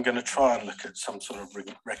fourth, I'm going to try and look at some sort of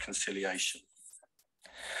reconciliation.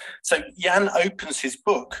 So Jan opens his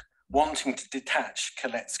book wanting to detach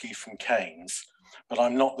Kalecki from Keynes, but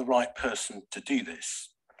I'm not the right person to do this.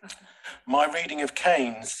 My reading of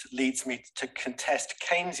Keynes leads me to contest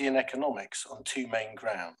Keynesian economics on 2 main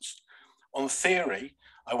grounds. On theory,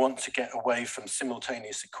 I want to get away from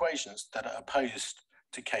simultaneous equations that are opposed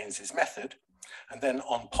to Keynes's method. And then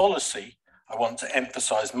on policy, I want to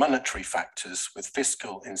emphasize monetary factors with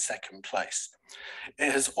fiscal in second place.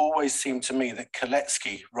 It has always seemed to me that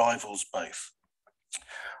Kalecki rivals both.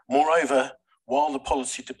 Moreover, while the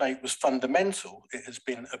policy debate was fundamental, it has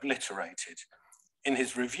been obliterated. In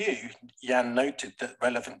his review, Jan noted that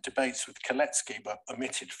relevant debates with Kalecki were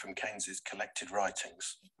omitted from Keynes's collected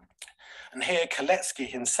writings. And here Kalecki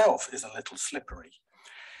himself is a little slippery.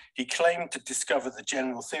 He claimed to discover the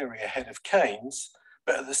general theory ahead of Keynes,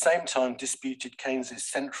 but at the same time disputed Keynes's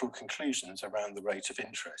central conclusions around the rate of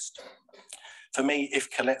interest. For me, if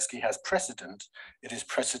Kalecki has precedent, it is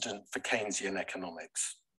precedent for Keynesian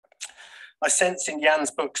economics. I sense in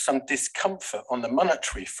Jan's book some discomfort on the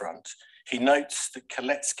monetary front. He notes that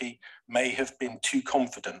Kalecki may have been too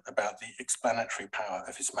confident about the explanatory power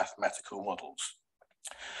of his mathematical models.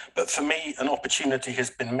 But for me, an opportunity has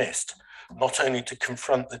been missed, not only to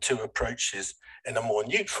confront the 2 approaches in a more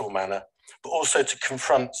neutral manner, but also to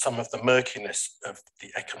confront some of the murkiness of the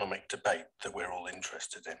economic debate that we're all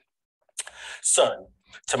interested in. So,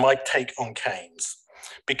 to my take on Keynes.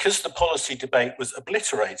 Because the policy debate was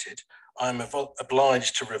obliterated, I'm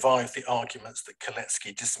obliged to revive the arguments that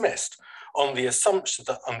Kalecki dismissed on the assumption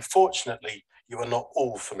that, unfortunately, you are not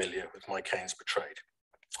all familiar with my Keynes Betrayed.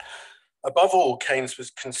 Above all, Keynes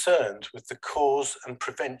was concerned with the cause and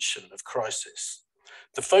prevention of crisis.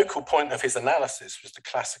 The focal point of his analysis was the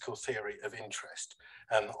classical theory of interest.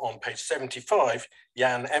 And on page 75,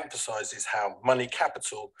 Jan emphasizes how money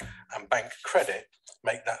capital and bank credit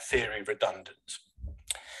make that theory redundant.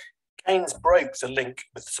 Keynes broke the link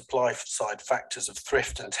with supply side factors of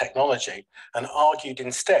thrift and technology and argued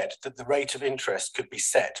instead that the rate of interest could be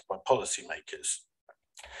set by policymakers.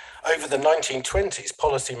 Over the 1920s,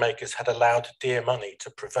 policymakers had allowed dear money to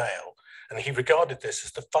prevail, and he regarded this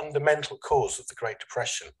as the fundamental cause of the Great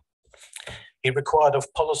Depression. He required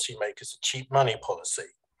of policymakers a cheap money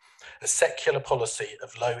policy, a secular policy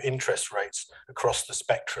of low interest rates across the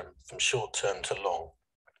spectrum from short-term to long.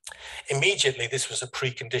 Immediately, this was a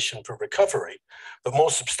precondition for recovery, but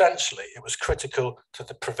more substantially, it was critical to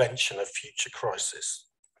the prevention of future crisis.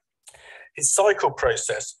 His cycle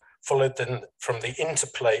process followed then from the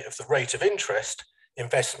interplay of the rate of interest,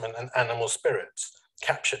 investment and animal spirits,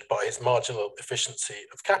 captured by his marginal efficiency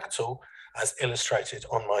of capital, as illustrated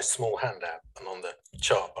on my small handout and on the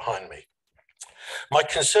chart behind me. My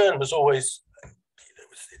concern was always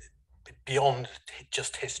beyond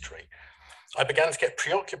just history. I began to get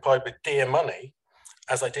preoccupied with dear money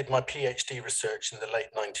as I did my PhD research in the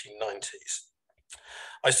late 1990s.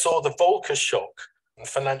 I saw the Volcker shock and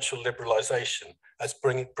financial liberalization as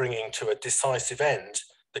bringing to a decisive end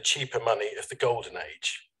the cheaper money of the golden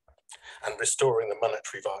age and restoring the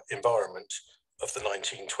monetary environment of the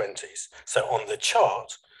 1920s. So on the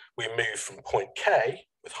chart, we move from point K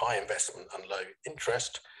with high investment and low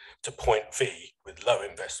interest to point V with low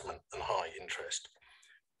investment and high interest.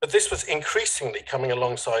 But this was increasingly coming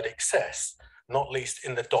alongside excess, not least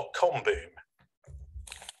in the dot-com boom.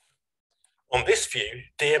 On this view,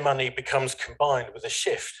 dear money becomes combined with a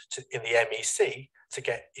shift in the MEC to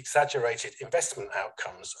get exaggerated investment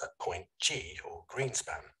outcomes at point G, or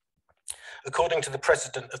Greenspan. According to the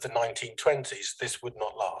president of the 1920s, this would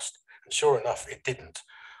not last, and sure enough, it didn't.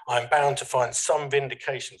 I'm bound to find some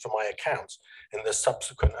vindication for my account in the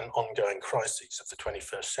subsequent and ongoing crises of the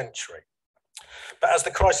 21st century. But as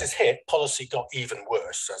the crisis hit, policy got even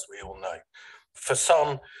worse, as we all know. For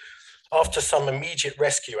some, After some immediate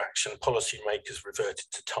rescue action, policymakers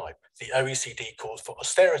reverted to type. The OECD called for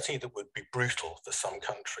austerity that would be brutal for some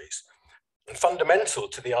countries. And fundamental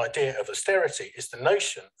to the idea of austerity is the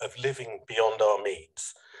notion of living beyond our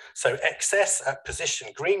means. So excess at position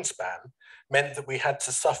Greenspan meant that we had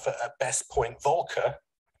to suffer at best point Volcker,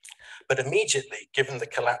 but immediately, given the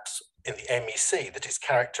collapse in the MEC that is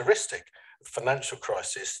characteristic of financial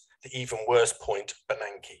crisis, the even worse point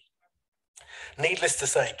Bernanke. Needless to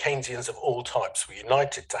say, Keynesians of all types were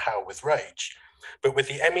united to howl with rage, but with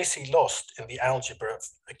the MEC lost in the algebra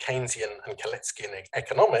of Keynesian and Kalecki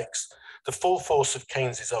economics, the full force of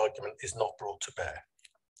Keynes's argument is not brought to bear.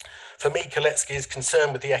 For me, Kalecki is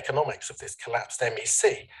concerned with the economics of this collapsed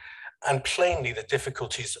MEC, and plainly the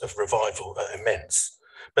difficulties of revival are immense.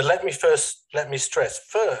 But let me stress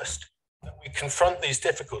first that we confront these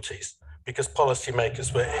difficulties because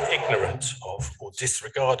policymakers were ignorant of or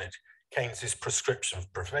disregarded Keynes's prescription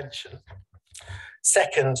of prevention.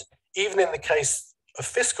 Second, even in the case of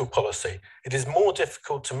fiscal policy, it is more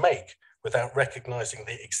difficult to make without recognizing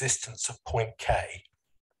the existence of point K.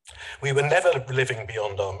 We were never living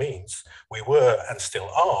beyond our means. We were, and still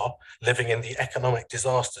are, living in the economic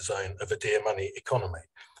disaster zone of a dear money economy,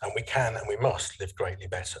 and we can and we must live greatly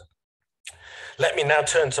better. Let me now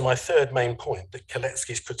turn to my third main point, that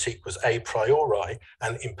Kalecki's critique was a priori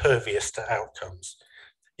and impervious to outcomes.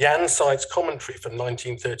 Yannis cites commentary from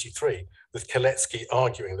 1933, with Kalecki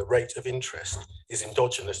arguing the rate of interest is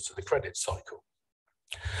endogenous to the credit cycle.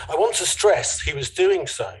 I want to stress he was doing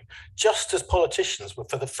so just as politicians were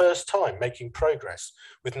for the first time making progress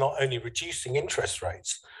with not only reducing interest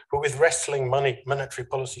rates, but with wresting monetary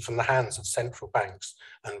policy from the hands of central banks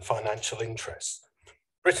and financial interests.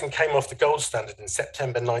 Britain came off the gold standard in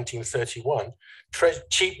September 1931.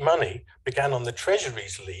 Cheap money began on the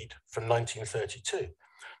Treasury's lead from 1932.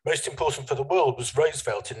 Most important for the world was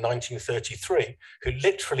Roosevelt in 1933, who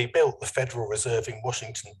literally built the Federal Reserve in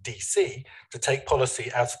Washington, DC, to take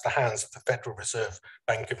policy out of the hands of the Federal Reserve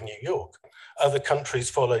Bank of New York. Other countries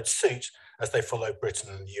followed suit as they followed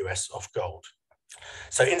Britain and the US off gold.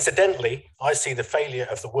 So incidentally, I see the failure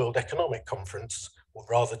of the World Economic Conference, or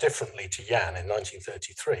rather differently to Yan in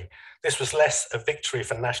 1933. This was less a victory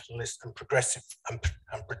for nationalist and progressive and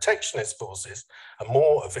protectionist forces, and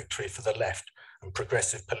more a victory for the left and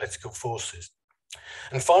progressive political forces.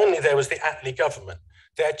 And finally, there was the Attlee government.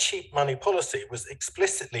 Their cheap money policy was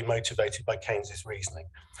explicitly motivated by Keynes's reasoning.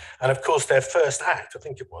 And of course, their first act, I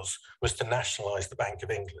think it was to nationalize the Bank of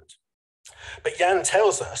England. But Yan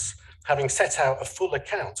tells us, having set out a full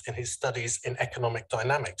account in his studies in economic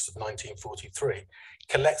dynamics of 1943,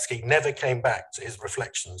 Kalecki never came back to his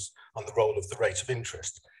reflections on the role of the rate of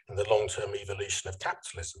interest in the long-term evolution of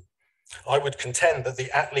capitalism. I would contend that the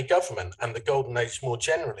Attlee government and the Golden Age more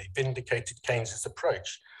generally vindicated Keynes's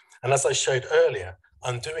approach. And as I showed earlier,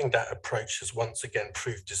 undoing that approach has once again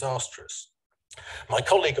proved disastrous. My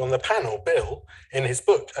colleague on the panel, Bill, in his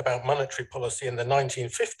book about monetary policy in the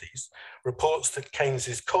 1950s, reports that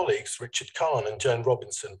Keynes's colleagues, Richard Kahn and Joan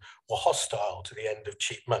Robinson, were hostile to the end of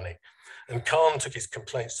cheap money. And Kahn took his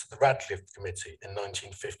complaints to the Radcliffe Committee in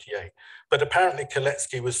 1958. But apparently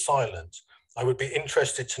Kalecki was silent. I would be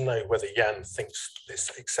interested to know whether Yan thinks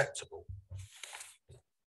this acceptable.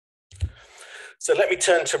 So let me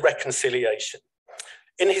turn to reconciliation.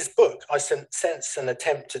 In his book, I sense an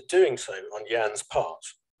attempt at doing so on Yan's part.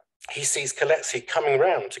 He sees Kalecki coming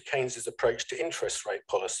round to Keynes's approach to interest rate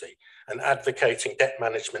policy and advocating debt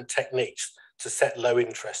management techniques to set low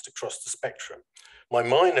interest across the spectrum. My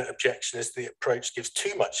minor objection is the approach gives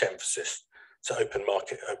too much emphasis to open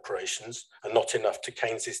market operations and not enough to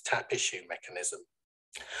Keynes's tap issue mechanism.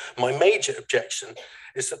 My major objection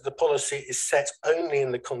is that the policy is set only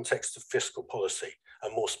in the context of fiscal policy,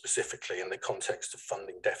 and more specifically in the context of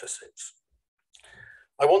funding deficits.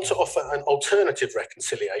 I want to offer an alternative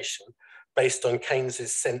reconciliation based on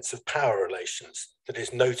Keynes's sense of power relations that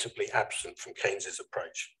is notably absent from Keynes's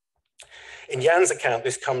approach. In Yan's account,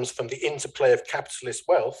 this comes from the interplay of capitalist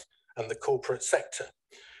wealth and the corporate sector,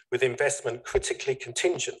 with investment critically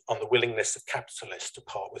contingent on the willingness of capitalists to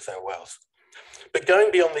part with their wealth. But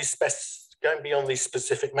going beyond these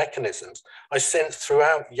specific mechanisms, I sense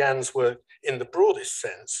throughout Yan's work in the broadest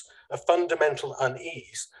sense, a fundamental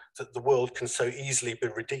unease that the world can so easily be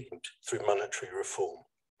redeemed through monetary reform.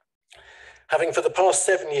 Having for the past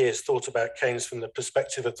 7 years thought about Keynes from the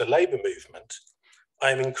perspective of the labour movement, I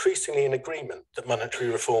am increasingly in agreement that monetary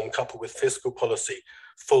reform coupled with fiscal policy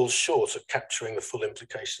falls short of capturing the full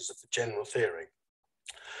implications of the general theory.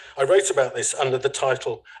 I wrote about this under the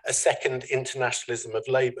title, A Second Internationalism of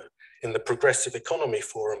Labour, in the Progressive Economy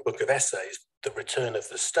Forum book of essays The Return of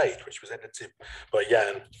the State, which was edited by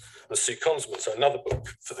Jan and Sue Consman, so another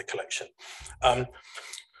book for the collection.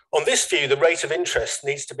 On this view, the rate of interest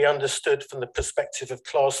needs to be understood from the perspective of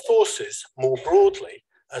class forces more broadly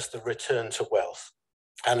as the return to wealth.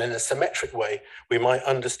 And in a symmetric way, we might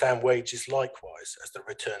understand wages likewise as the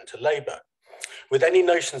return to labour. With any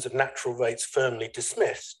notions of natural rates firmly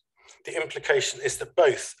dismissed, the implication is that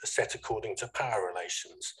both are set according to power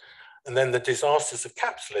relations, and then the disasters of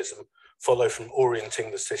capitalism follow from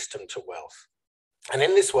orienting the system to wealth. And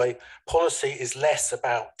in this way, policy is less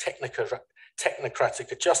about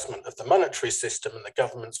technocratic adjustment of the monetary system and the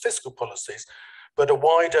government's fiscal policies, but a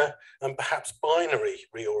wider and perhaps binary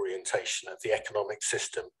reorientation of the economic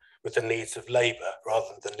system with the needs of labour rather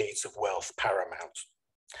than the needs of wealth paramount.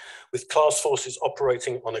 With class forces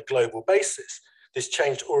operating on a global basis, this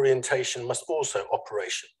changed orientation must also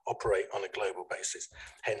operate on a global basis,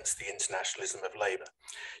 hence the internationalism of labour.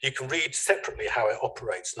 You can read separately how it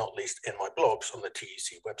operates, not least in my blogs on the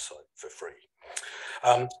TUC website for free.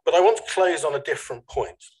 But I want to close on a different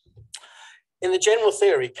point. In the general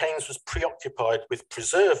theory, Keynes was preoccupied with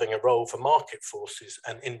preserving a role for market forces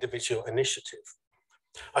and individual initiative.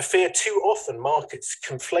 I fear too often markets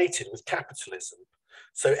conflated with capitalism,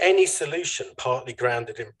 so any solution partly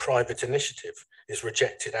grounded in private initiative is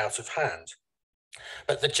rejected out of hand.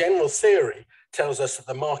 But the general theory tells us that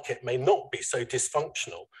the market may not be so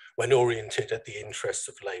dysfunctional when oriented at the interests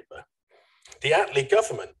of labour. The Attlee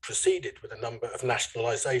government proceeded with a number of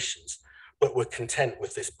nationalisations, but were content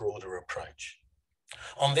with this broader approach.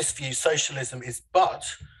 On this view, socialism is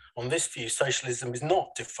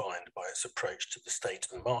not defined by its approach to the state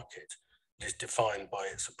and market. It is defined by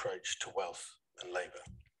its approach to wealth and labour.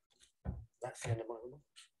 That's the end of my remarks.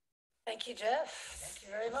 Thank you, Geoff. Thank you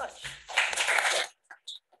very much.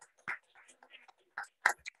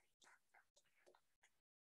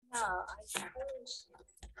 Now, I suppose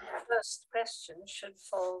the first question should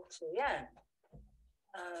fall to Jan.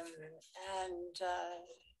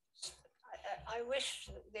 I wish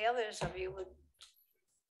the others of you would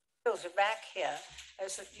filter back here,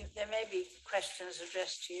 as there may be questions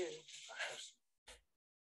addressed to you.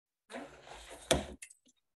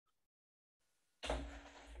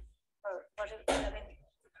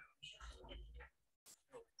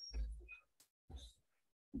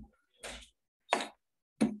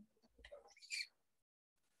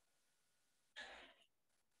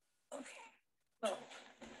 Well,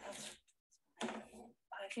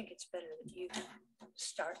 I think it's better that you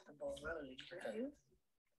start the ball rolling, don't you?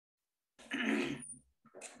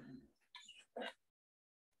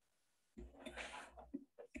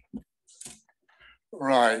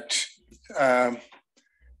 Right.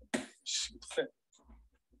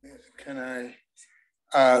 Can I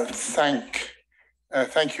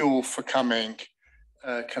thank you all for coming.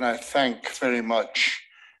 Can I thank very much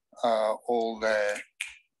all the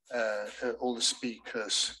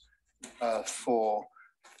speakers for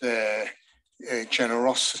their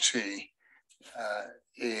generosity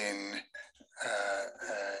in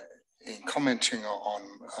commenting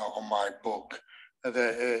on my book.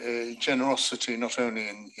 The generosity not only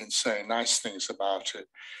in saying nice things about it,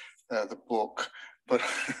 the book, but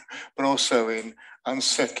also in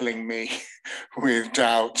unsettling me with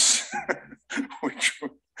doubts, which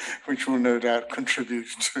will no doubt contribute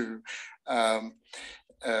to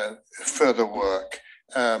further work.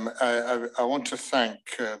 I want to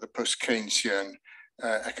thank the Post-Keynesian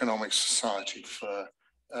Economics Society for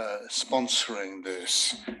sponsoring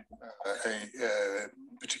this,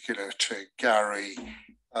 particular to Gary,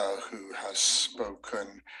 who has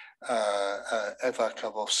spoken, Eva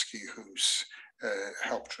Klavovsky, who's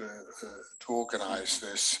helped to organize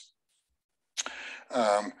this.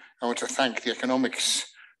 I want to thank the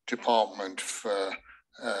Economics Department for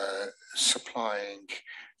supplying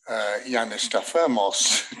Yannis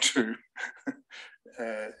Dafermos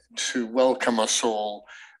to welcome us all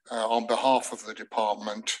on behalf of the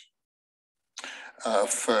department,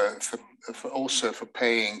 also for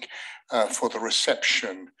paying for the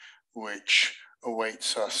reception which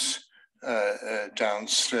awaits us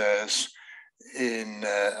downstairs in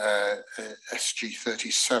SG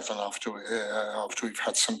 37 after we've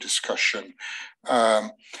had some discussion.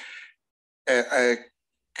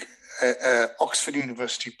 Oxford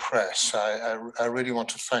University Press, I really want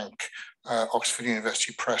to thank Oxford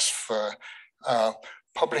University Press for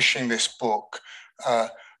publishing this book,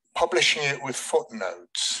 publishing it with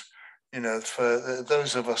footnotes. You know, for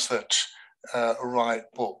those of us that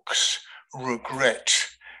write books, regret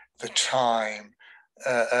the time,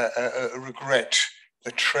 regret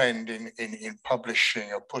the trend in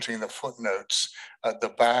publishing or putting the footnotes at the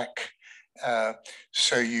back.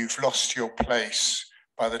 so you've lost your place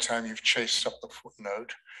by the time you've chased up the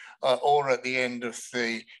footnote, or at the end of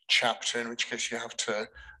the chapter, in which case you have to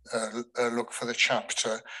look for the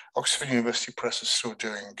chapter. Oxford University Press is still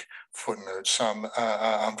doing footnotes. I'm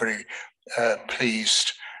very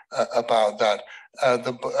pleased about that.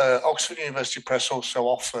 The Oxford University Press also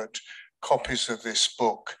offered copies of this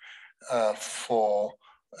book for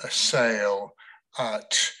a sale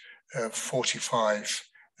at £45,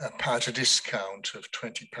 a discount of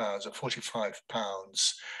 £20 or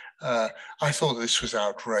 £45. I thought this was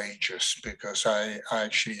outrageous because I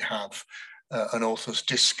actually have an author's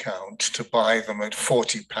discount to buy them at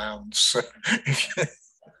 £40. So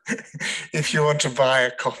if you want to buy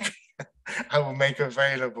a copy, I will make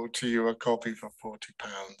available to you a copy for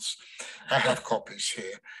 £40. I have copies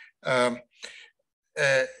here.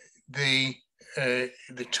 The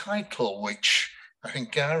title, which I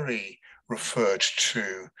think Gary referred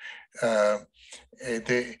to,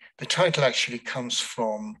 the title actually comes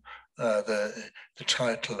from the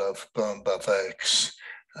title of Bern Bavek's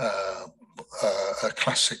a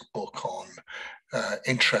classic book on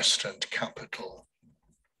interest and capital,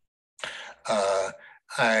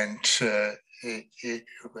 and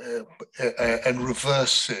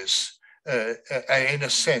reverses, in a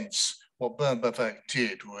sense, what Bern Bavek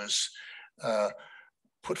did was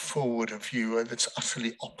put forward a view that's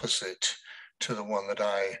utterly opposite to the one that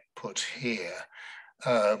I put here.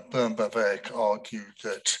 Bern Bavek argued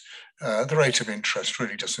that the rate of interest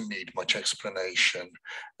really doesn't need much explanation.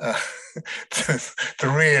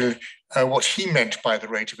 What he meant by the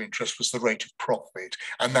rate of interest was the rate of profit,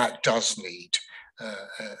 and that does need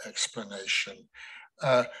explanation.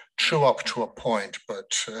 True up to a point,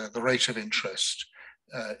 but the rate of interest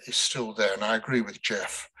is still there, and I agree with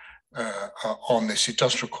Geoff on this. It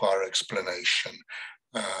does require explanation,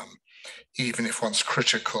 even if one's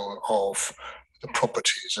critical of the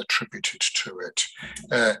properties attributed to it.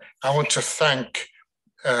 I want to thank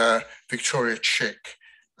Victoria Chick,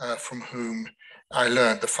 from whom I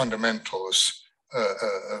learned the fundamentals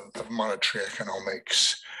of monetary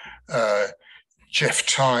economics. Geoff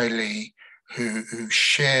Tily, who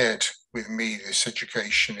shared with me this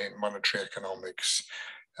education in monetary economics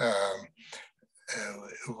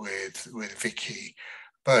with Vicky,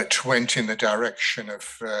 but went in the direction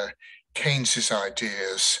of Keynes's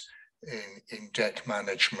ideas in debt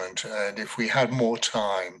management. And if we had more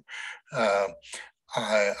time,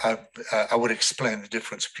 I would explain the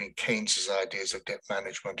difference between Keynes's ideas of debt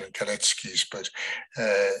management and Kalecki's, but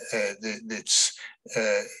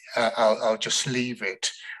I'll just leave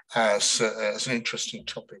it as an interesting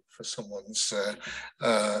topic for someone's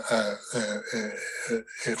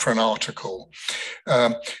for an article.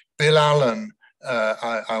 Bill Allen,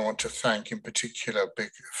 I want to thank in particular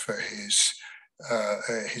for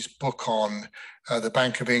his book on the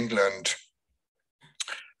Bank of England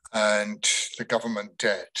and the government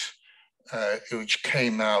debt, which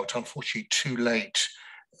came out unfortunately too late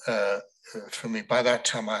for me. By that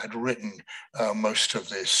time I had written most of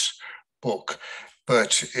this book,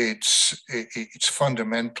 but it's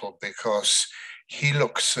fundamental because he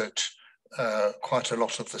looks at quite a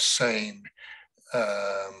lot of the same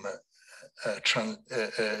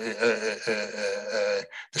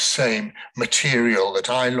the same material that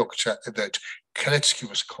I looked at, that Kalecki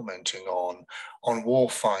was commenting on war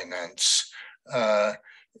finance.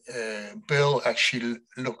 Bill actually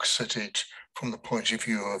looks at it from the point of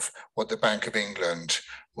view of what the Bank of England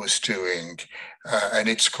was doing and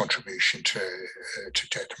its contribution to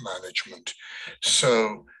debt management.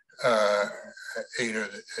 So, I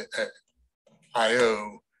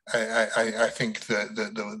think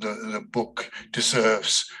the book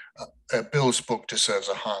deserves, Bill's book deserves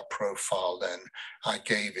a higher profile than I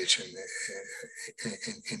gave it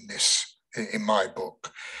in my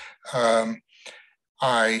book.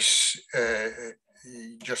 I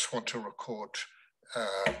just want to record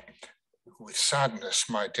with sadness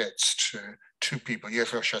my debts to two people,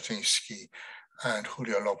 Geoff Dymski and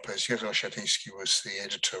Julio Lopez. Geoff Dymski was the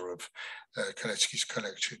editor of Kalecki's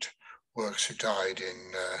collected works, who died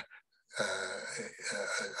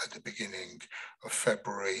at the beginning of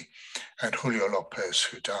February, and Julio Lopez,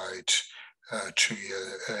 who died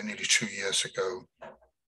nearly 2 years ago.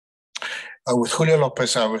 With Julio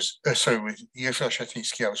Lopez, with Geoff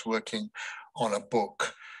Dymski, I was working on a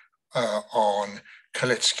book on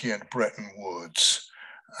Kalecki and Bretton Woods,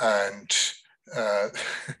 and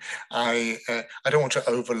I don't want to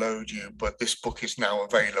overload you, but this book is now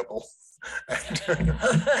available.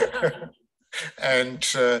 And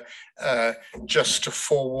just to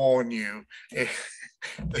forewarn you,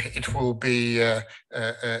 it will be the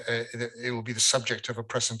subject of a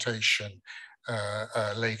presentation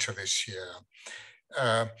later this year.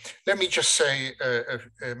 Let me just say,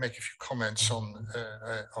 make a few comments on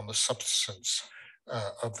the substance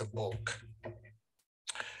of the book.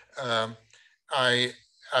 I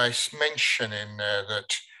mention in there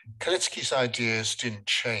that Kalecki's ideas didn't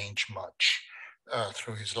change much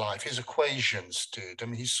through his life. His equations did. I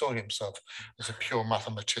mean, he saw himself as a pure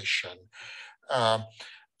mathematician.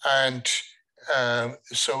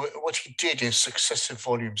 So what he did in successive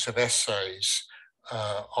volumes of essays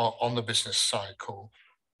on the business cycle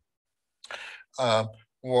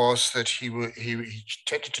was that he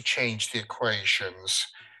tended to change the equations,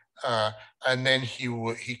 and then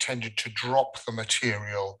he tended to drop the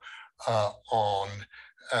material on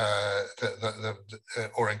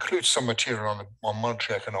or include some material on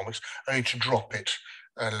monetary economics, only to drop it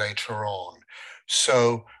later on.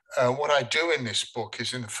 So what I do in this book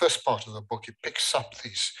is, in the first part of the book, it picks up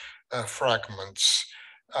these fragments.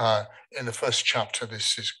 In the first chapter,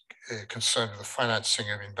 this is concerned with the financing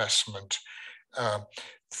of investment.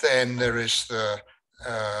 Then there is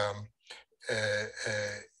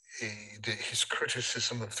his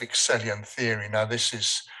criticism of Wicksellian theory. Now, this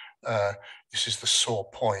is the sore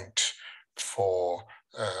point for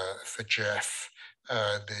Geoff.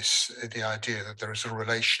 The idea that there is a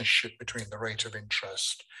relationship between the rate of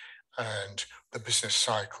interest and the business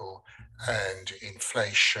cycle and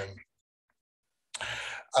inflation.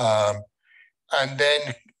 And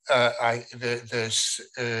then there's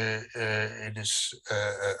a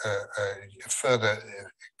further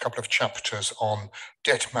couple of chapters on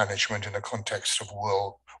debt management in the context of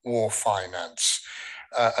war finance.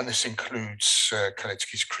 And this includes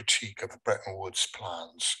Kalecki's critique of the Bretton Woods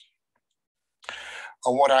plans.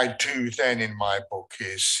 And what I do then in my book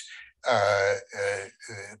is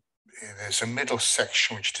there's a middle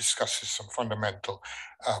section which discusses some fundamental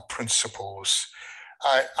principles.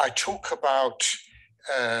 I talk about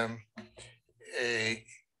I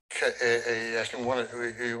think one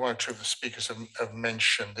or two of the speakers have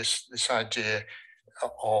mentioned this idea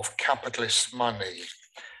of capitalist money,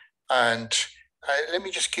 and let me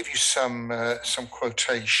just give you some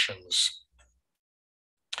quotations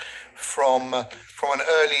from an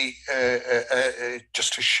early,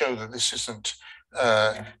 just to show that this isn't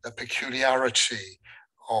a peculiarity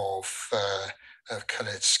of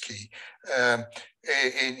Kalecki.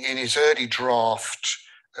 In his early draft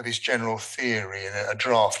of his general theory, in a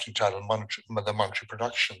draft entitled The Monetary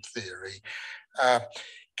Production Theory,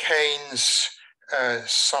 Keynes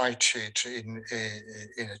cited in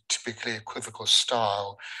a typically equivocal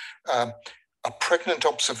style a pregnant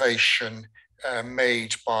observation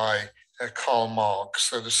made by Karl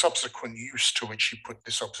Marx, though the subsequent use to which he put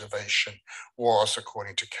this observation was,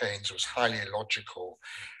 according to Keynes, was highly illogical.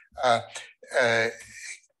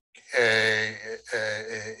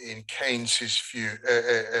 In Keynes's view,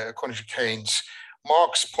 according to Keynes,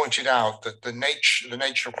 Marx pointed out that the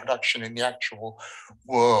nature of production in the actual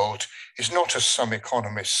world is not, as some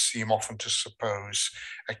economists seem often to suppose,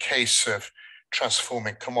 a case of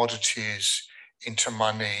transforming commodities into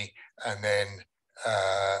money and then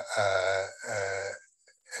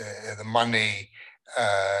the money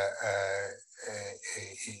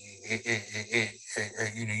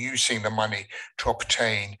using the money to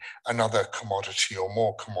obtain another commodity or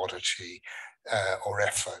more commodity or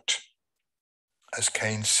effort. As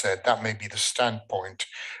Keynes said, that may be the standpoint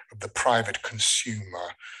of the private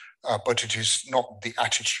consumer, but it is not the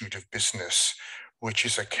attitude of business, which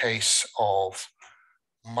is a case of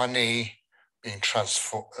money being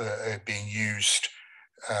used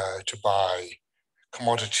to buy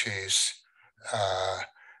commodities,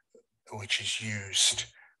 which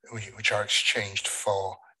are exchanged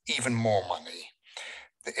for even more money.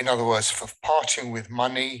 In other words, for parting with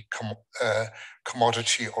money,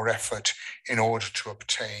 commodity or effort in order to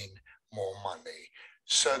obtain more money.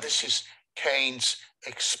 So this is Keynes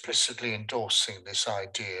explicitly endorsing this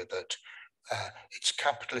idea that it's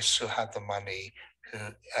capitalists who have the money,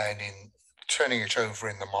 and in turning it over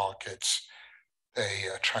in the markets, they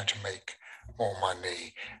are trying to make more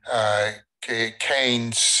money.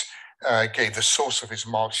 Keynes gave the source of his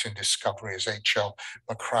Marxian discovery as H.L.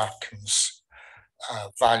 McCracken's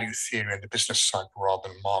value theory in the business cycle rather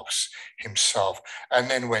than Marx himself,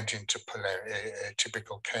 and then went into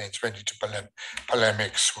typical Keynes, went into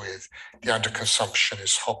polemics with the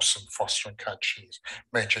underconsumptionists Hobson, Foster and Catchings,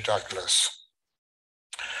 Major Douglas,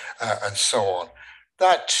 and so on.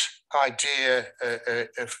 That idea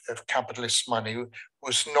of capitalist money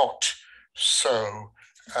was not so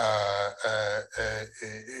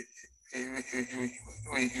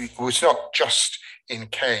it was not just in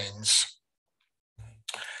Keynes.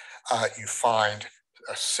 You find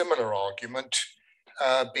a similar argument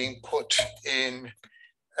being put in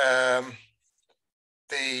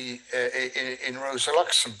in Rosa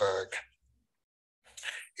Luxemburg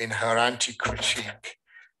in her anti-critique.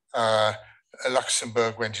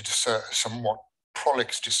 Luxemburg went into somewhat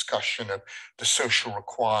prolix discussion of the social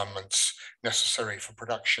requirements necessary for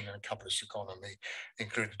production in a capitalist economy,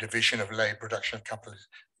 including the division of labor, production of capitalist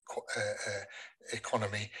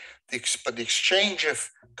economy. But the exchange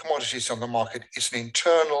of commodities on the market is an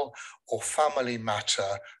internal or family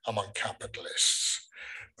matter among capitalists.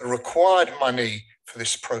 The required money for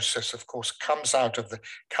this process, of course, comes out of the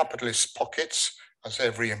capitalist pockets, as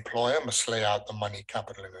every employer must lay out the money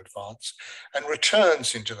capital in advance, and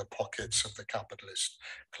returns into the pockets of the capitalist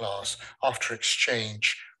class after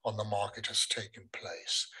exchange on the market has taken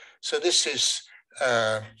place. So this is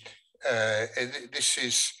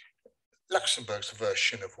Luxemburg's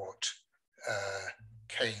version of what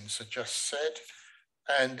Keynes had just said.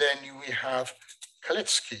 And then we have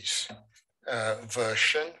Kalecki's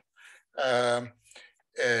version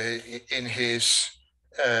in his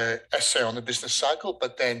essay on the business cycle,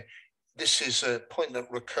 but then this is a point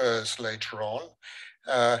that recurs later on.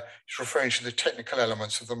 He's referring to the technical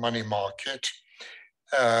elements of the money market,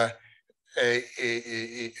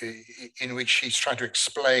 in which he's trying to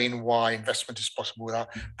explain why investment is possible without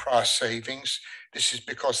prior savings. This is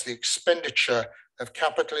because the expenditure of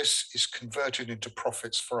capitalists is converted into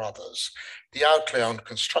profits for others. The outlay on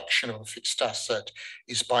construction of a fixed asset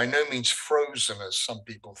is by no means frozen, as some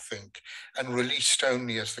people think, and released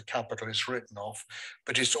only as the capital is written off,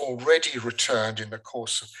 but is already returned in the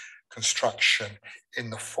course of construction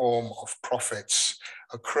in the form of profits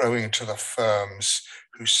accruing to the firms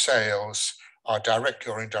whose sales are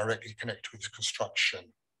directly or indirectly connected with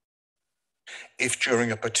construction. If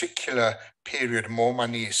during a particular period more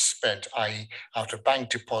money is spent, i.e. out of bank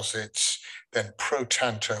deposits, then pro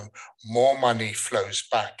tanto more money flows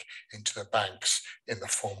back into the banks in the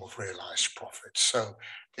form of realized profits. So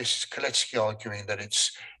this is Kalecki arguing that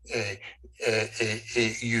it's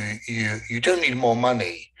you don't need more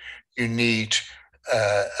money, you need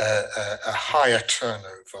a higher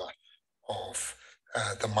turnover of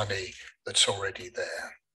the money that's already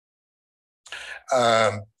there.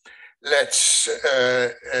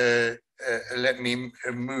 Let me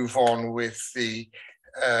move on with the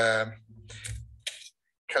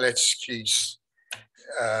Kalecki's.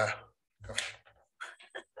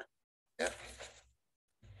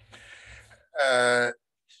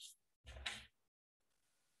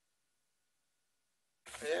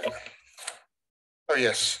 Oh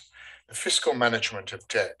yes, the fiscal management of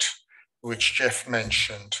debt, which Geoff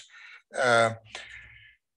mentioned.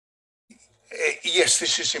 Yes,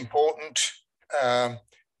 this is important,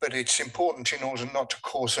 but it's important in order not to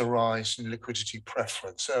cause a rise in liquidity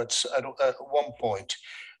preference. So it's at one point,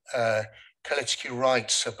 Kalecki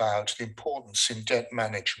writes about the importance in debt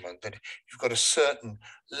management, that you've got a certain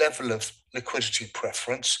level of liquidity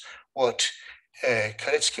preference. What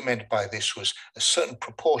Kalecki meant by this was a certain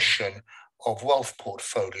proportion of wealth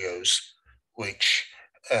portfolios which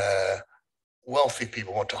wealthy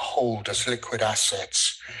people want to hold as liquid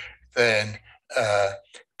assets. Then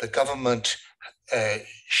the government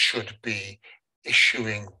should be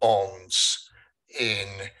issuing bonds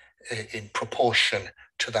in proportion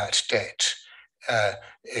to that debt,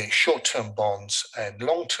 short-term bonds and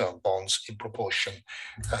long-term bonds in proportion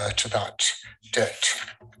to that debt.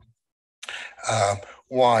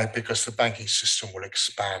 Why? Because the banking system will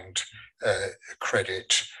expand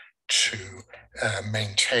credit to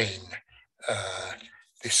maintain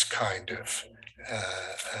this kind of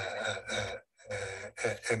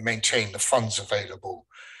maintain the funds available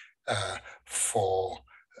for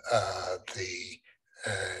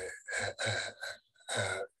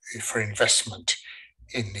for investment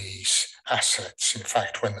in these assets. In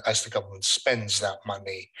fact, as the government spends that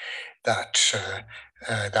money, that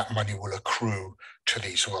money will accrue to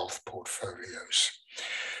these wealth portfolios.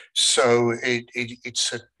 So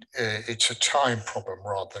it's a time problem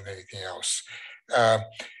rather than anything else.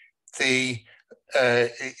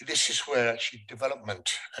 This is where actually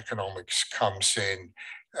development economics comes in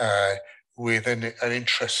with an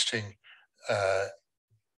interesting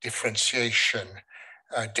differentiation,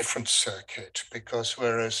 different circuit, because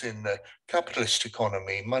whereas in the capitalist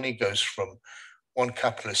economy, money goes from one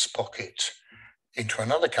capitalist pocket into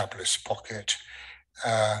another capitalist pocket,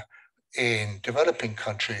 in developing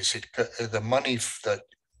countries, the money that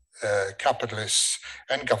capitalists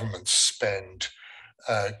and governments spend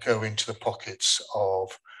go into the pockets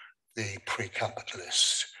of the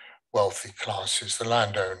pre-capitalists. wealthy classes, the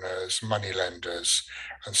landowners, money lenders,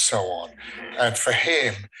 and so on. And for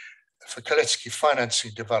him, for Kalecki,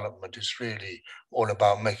 financing development is really all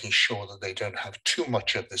about making sure that they don't have too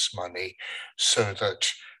much of this money so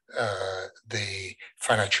that the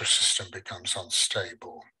financial system becomes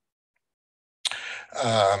unstable.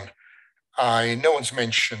 No one's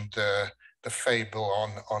mentioned the fable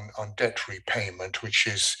on debt repayment, which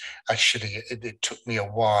is actually, it took me a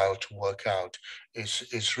while to work out,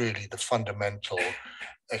 is really the fundamental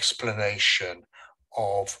explanation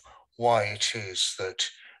of why it is that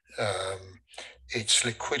it's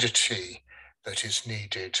liquidity that is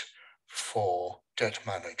needed for debt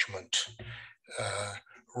management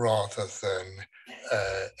rather than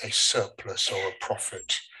a surplus or a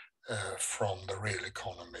profit from the real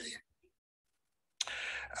economy.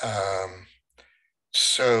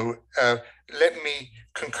 So let me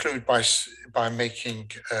conclude by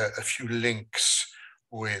making a few links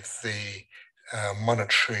with the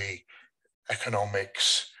monetary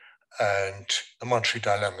economics and the monetary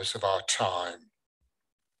dilemmas of our time.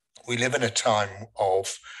 We live in a time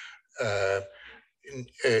of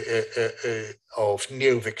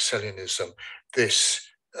neo-Vixellianism, this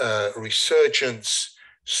resurgence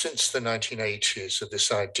since the 1980s of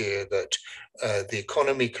this idea that the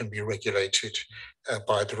economy can be regulated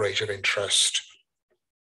by the rate of interest,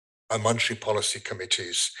 and monetary policy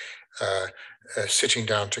committees sitting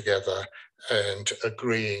down together and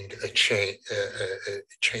agreeing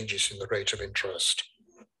changes in the rate of interest.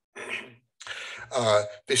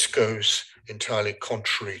 This goes entirely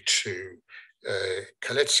contrary to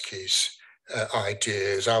Kalecki's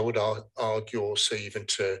ideas. I would argue also even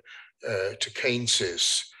to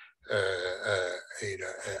Keynes's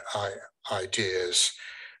ideas.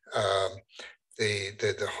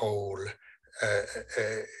 The whole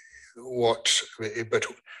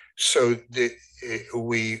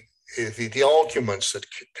the arguments that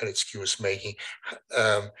Kalecki was making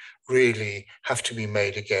really have to be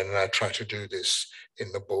made again, and I try to do this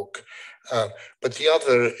in the book. But the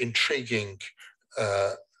other intriguing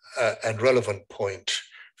and relevant point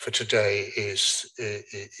for today is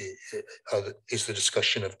the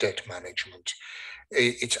discussion of debt management.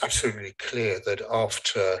 It's absolutely clear that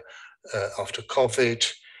after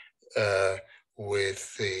COVID,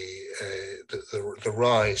 with the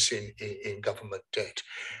rise in government debt,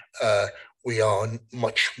 we are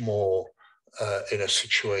much more in a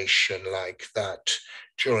situation like that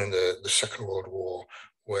during the Second World War,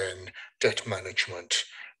 when debt management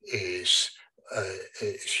is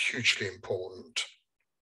hugely important.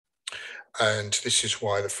 And this is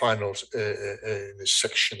why the final this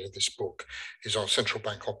section of this book is on central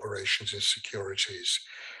bank operations and securities,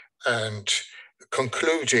 and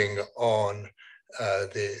concluding on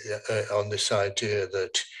this idea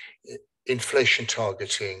that inflation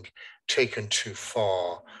targeting taken too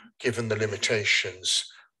far, given the limitations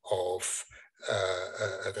of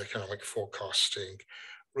economic forecasting,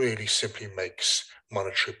 really simply makes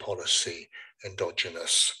monetary policy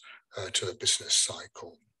endogenous to the business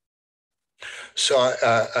cycle. So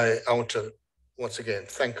I want to once again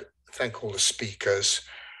thank all the speakers.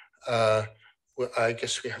 Well, I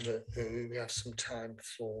guess we have some time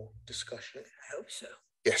for discussion. I hope so.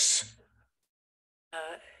 Yes.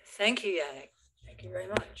 Thank you, Yannick. Thank you very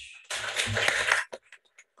much.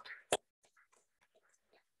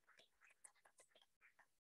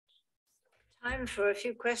 Time for a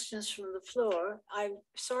few questions from the floor. I'm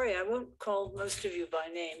sorry, I won't call most of you by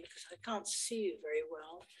name because I can't see you very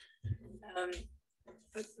well.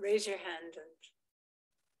 But raise your hand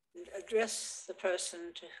and address the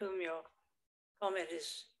person to whom your comment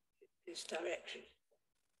is directed.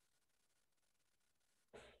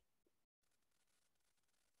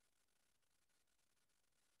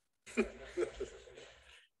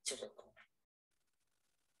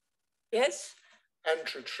 Yes?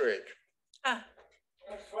 Andrew Trigg. Ah.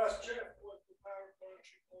 First, Geoff, what's the power of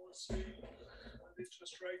monetary policy and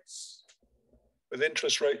interest rates? With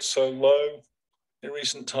interest rates so low in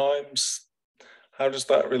recent times, how does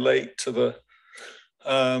that relate to the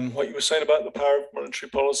what you were saying about the power of monetary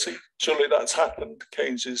policy? Surely that's happened.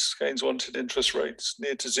 Keynes wanted interest rates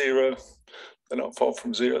near to zero. They're not far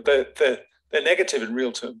from zero. They're negative in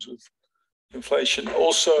real terms with inflation.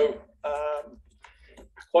 Also,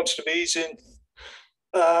 quantitative easing.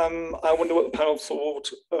 I wonder what the panel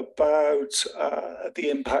thought about the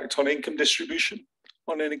impact on income distribution,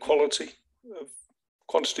 on inequality of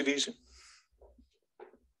quantitative easing.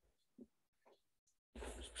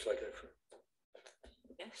 Shall I go for it?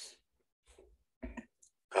 Yes.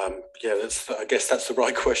 Yeah, I guess that's the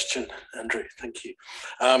right question, Andrew. Thank you.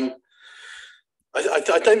 I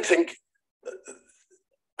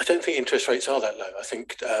I don't think interest rates are that low. I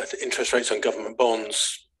think the interest rates on government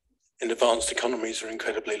bonds in advanced economies are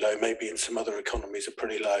incredibly low. Maybe in some other economies are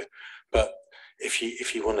pretty low. But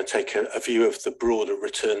if you want to take a view of the broader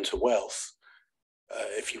return to wealth,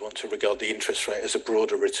 if you want to regard the interest rate as a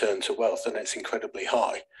broader return to wealth, then it's incredibly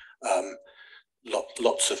high.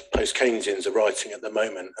 Lots of post-Keynesians are writing at the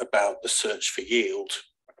moment about the search for yield.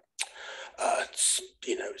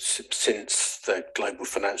 Since the global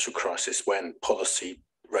financial crisis, when policy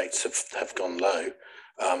rates have gone low,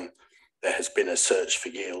 there has been a search for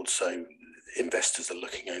yield. So investors are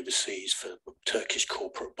looking overseas for Turkish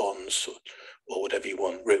corporate bonds or whatever you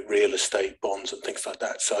want, real estate bonds and things like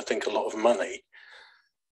that. So I think a lot of money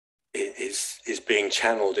is being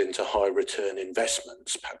channeled into high return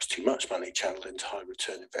investments, perhaps too much money channeled into high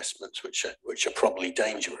return investments, which are probably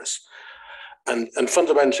dangerous. And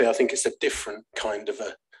fundamentally, I think it's a different kind of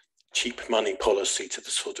a cheap money policy to the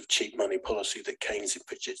sort of cheap money policy that Keynes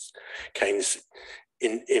envisaged. Keynes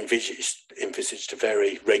envisaged a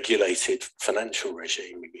very regulated financial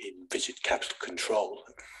regime. He envisaged capital control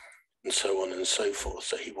and so on and so forth.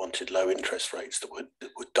 So he wanted low interest rates that would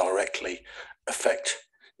directly affect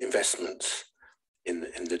investments in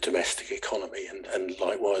the domestic economy and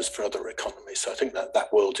likewise for other economies. So I think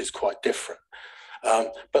that world is quite different.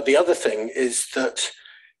 But the other thing is that,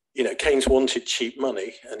 Keynes wanted cheap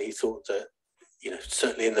money, and he thought that,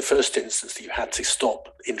 certainly in the first instance, you had to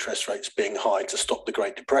stop interest rates being high to stop the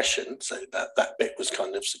Great Depression. So that bit was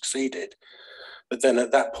kind of succeeded. But then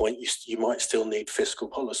at that point, you might still need fiscal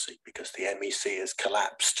policy because the MEC has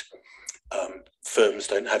collapsed. Firms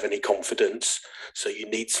don't have any confidence, so you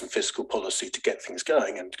need some fiscal policy to get things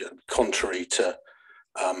going. And contrary to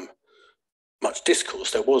much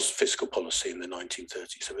discourse, there was fiscal policy in the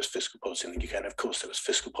 1930s. There was fiscal policy in the UK, and of course there was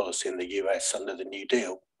fiscal policy in the US under the New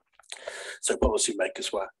Deal. So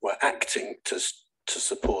policymakers were acting to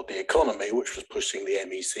support the economy, which was pushing the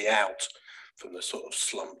MEC out from the sort of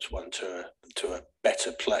slumped one to a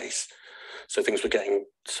better place. So things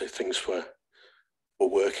were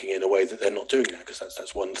working in a way that they're not doing now, because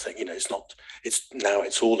that's one thing.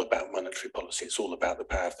 It's all about monetary policy. It's all about the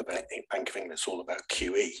power of the Bank of England. It's all about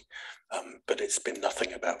QE, but it's been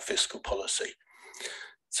nothing about fiscal policy.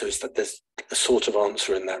 So there's a sort of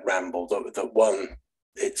answer in that ramble that one,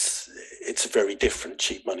 it's a very different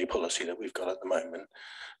cheap money policy that we've got at the moment,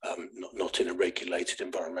 not in a regulated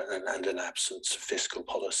environment and an absence of fiscal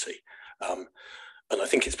policy. And I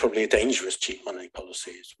think it's probably a dangerous cheap money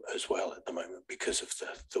policy as well at the moment, because of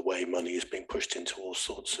the way money is being pushed into all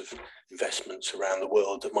sorts of investments around the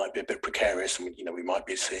world that might be a bit precarious. And we might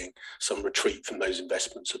be seeing some retreat from those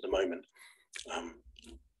investments at the moment.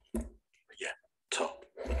 Top.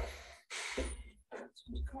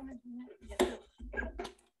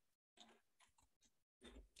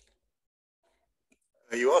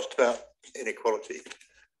 You asked about inequality,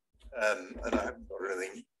 and I haven't got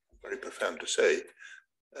anything very profound to say,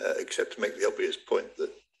 except to make the obvious point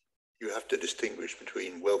that you have to distinguish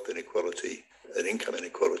between wealth inequality and income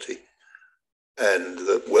inequality, and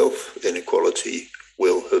that wealth inequality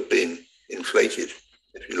will have been inflated,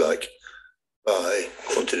 if you like, by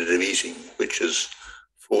quantitative easing, which has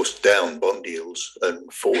forced down bond yields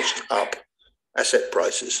and forced up asset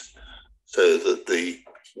prices, so that the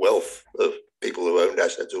wealth of people who owned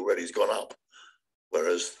assets already has gone up,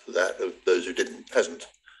 whereas that of those who didn't hasn't.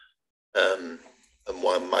 And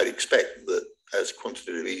one might expect that as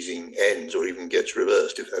quantitative easing ends or even gets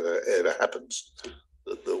reversed, if that ever happens,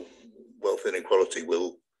 that the wealth inequality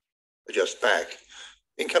will adjust back.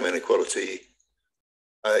 Income inequality,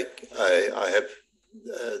 I have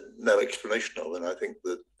no explanation of, and I think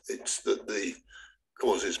that it's that the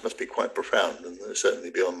causes must be quite profound and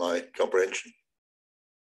certainly beyond my comprehension.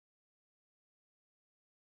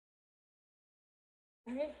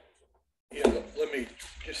 Yeah, let me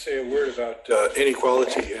just say a word about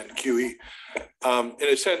inequality and QE. In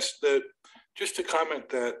a sense that, just to comment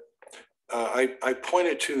that I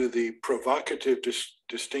pointed to the provocative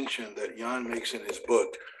distinction that Jan makes in his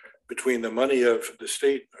book between the money of the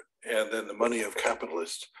state and then the money of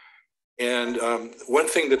capitalists. And one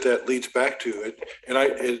thing that leads back to, and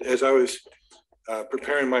as I was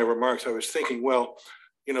preparing my remarks, I was thinking, well,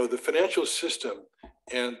 the financial system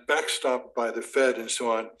and backstopped by the Fed and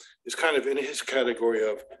so on is kind of in his category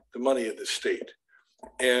of the money of the state.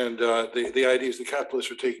 And the idea is the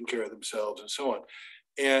capitalists are taking care of themselves and so on.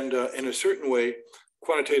 And in a certain way,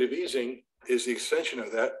 quantitative easing is the extension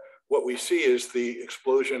of that. What we see is the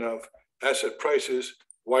explosion of asset prices,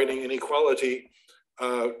 widening inequality,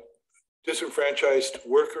 disenfranchised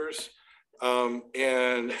workers,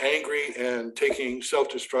 and angry and taking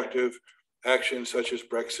self-destructive actions such as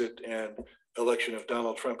Brexit and election of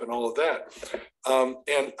Donald Trump and all of that.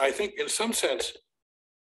 And I think in some sense,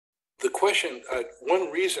 the question,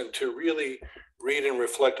 one reason to really read and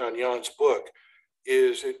reflect on Jan's book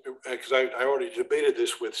is, because I already debated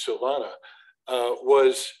this with Silvana,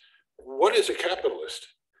 was what is a capitalist?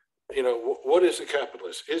 You know, what is a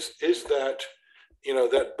capitalist? Is that, you know,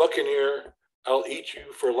 that buccaneer, I'll eat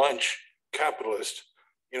you for lunch capitalist,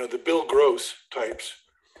 you know, the Bill Gross types,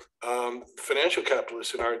 financial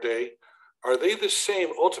capitalists in our day, are they the same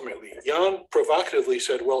ultimately? Jan provocatively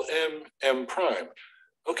said, well, M prime.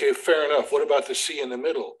 Okay, fair enough. What about the C in the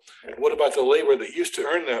middle? What about the labor that used to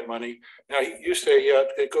earn that money? Now you say, yeah,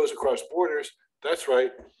 it goes across borders. That's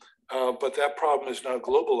right. But that problem is now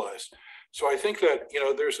globalized. So I think that, you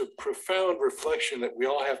know, there's a profound reflection that we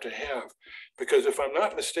all have to have, because if I'm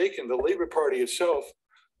not mistaken, the Labour Party itself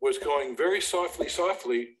was going very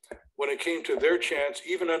softly when it came to their chance,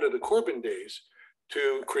 even under the Corbyn days,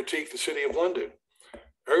 to critique the City of London.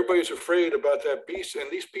 Everybody's afraid about that beast, and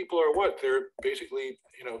these people are what? They're basically,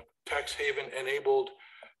 you know, tax haven enabled,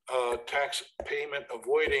 tax payment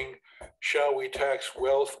avoiding. Shall we tax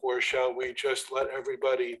wealth, or shall we just let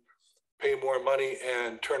everybody pay more money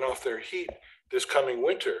and turn off their heat this coming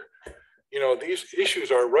winter? You know, these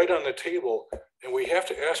issues are right on the table, and we have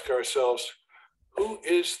to ask ourselves, who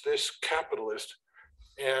is this capitalist,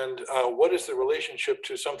 and what is the relationship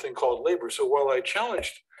to something called labor? So while I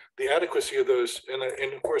challenged the adequacy of those, and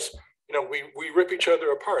of course, you know, we rip each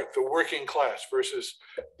other apart, the working class versus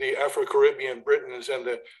the Afro-Caribbean Britons and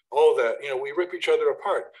all that, you know, we rip each other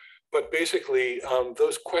apart. But basically,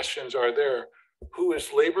 those questions are there. Who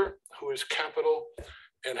is labor? Who is capital?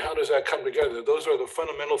 And how does that come together? Those are the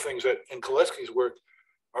fundamental things that in Kalecki's work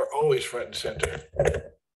are always front and center.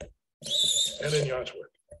 And in Jan's work.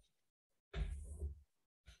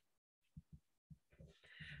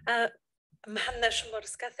 Hanna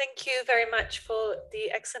Szymborska, thank you very much for the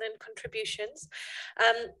excellent contributions.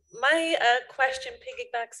 My question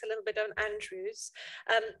piggybacks a little bit on Andrew's.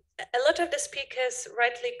 A lot of the speakers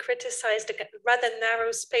rightly criticized the rather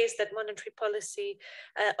narrow space that monetary policy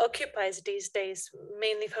occupies these days,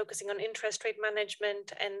 mainly focusing on interest rate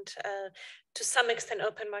management and to some extent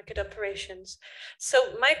open market operations.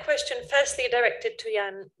 So my question firstly directed to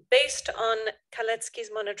Jan, based on Kalecki's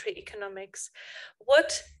monetary economics,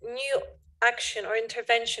 what new action or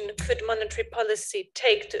intervention could monetary policy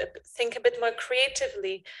take to think a bit more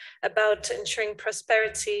creatively about ensuring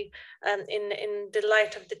prosperity in the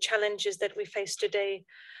light of the challenges that we face today?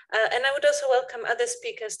 And I would also welcome other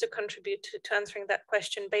speakers to contribute to answering that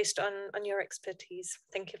question based on your expertise.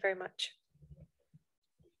 Thank you very much.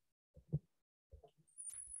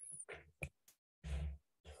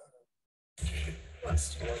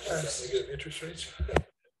 Interest rates?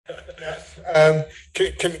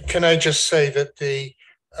 Can I just say that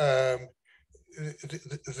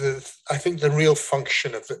I think the real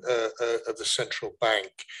function of the central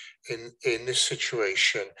bank in this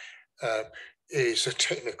situation is a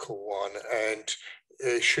technical one, and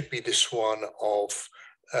it should be this one of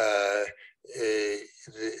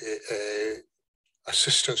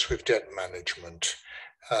assistance with debt management.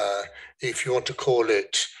 If you want to call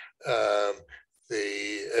it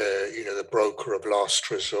the broker of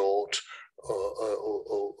last resort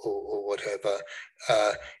or whatever,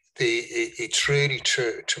 it's really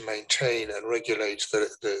to maintain and regulate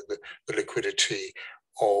the liquidity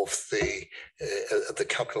of the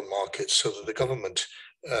capital markets, so that the government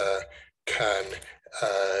can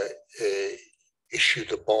issue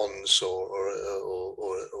the bonds or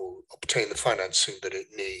obtain the financing that it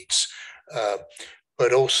needs,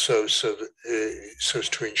 but also so as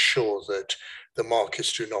to ensure that the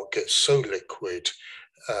markets do not get so liquid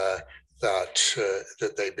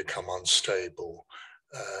that they become unstable,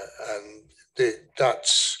 and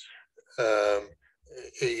that's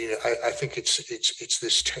I think it's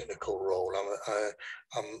this technical role.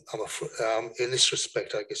 I'm in this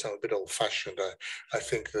respect, I guess I'm a bit old-fashioned. I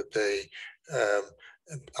think that they.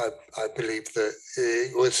 I believe that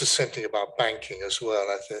it's the same thing about banking as well.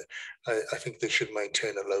 I think they should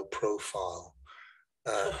maintain a low profile.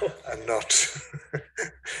 And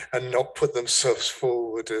not put themselves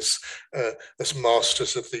forward as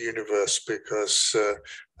masters of the universe, because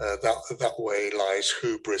that way lies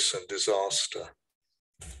hubris and disaster.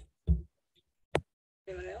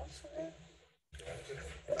 Anyone else?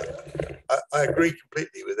 I agree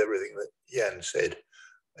completely with everything that Jan said.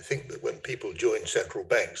 I think that when people join central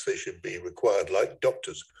banks, they should be required, like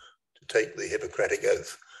doctors, to take the Hippocratic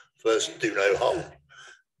Oath. First, do no harm.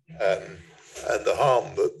 And the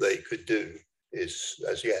harm that they could do is,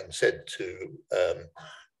 as Jan said, to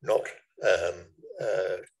not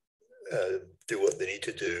do what they need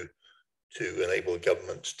to do to enable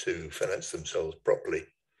governments to finance themselves properly,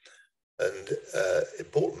 and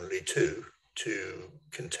importantly too, to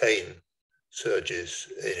contain surges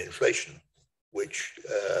in inflation, which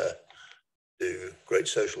do great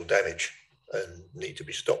social damage and need to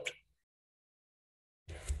be stopped.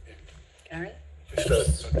 Karen?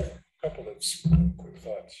 Just a couple of quick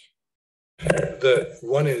thoughts. The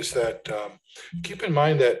one is that keep in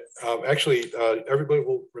mind that actually everybody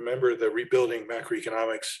will remember the Rebuilding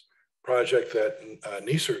Macroeconomics project that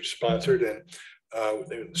NISR sponsored,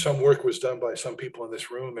 and some work was done by some people in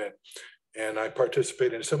this room, and I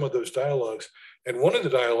participated in some of those dialogues. And one of the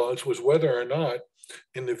dialogues was whether or not,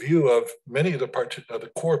 in the view of many of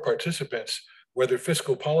the core participants, whether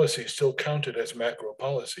fiscal policy still counted as macro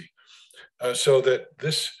policy. So that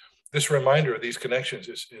this reminder of these connections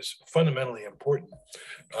is fundamentally important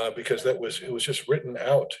because it was just written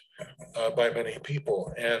out by many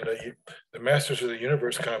people. And the Masters of the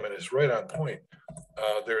Universe comment is right on point.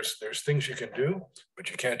 There's things you can do, but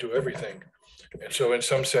you can't do everything. And so in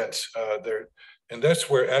some sense, and that's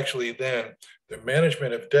where actually then the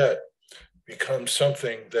management of debt becomes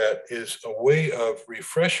something that is a way of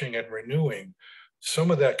refreshing and renewing some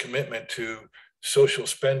of that commitment to social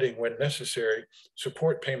spending when necessary,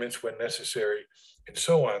 support payments when necessary, and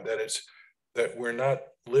so on. That we're not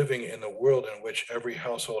living in a world in which every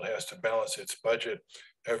household has to balance its budget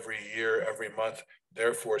every year, every month,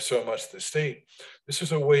 therefore so much the state. This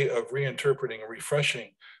is a way of reinterpreting and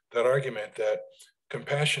refreshing that argument that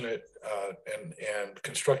compassionate and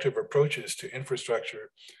constructive approaches to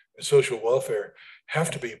infrastructure and social welfare have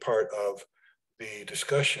to be part of the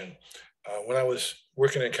discussion. When I was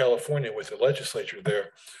working in California with the legislature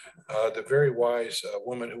there, the very wise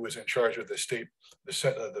woman who was in charge of the state,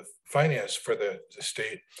 the finance for the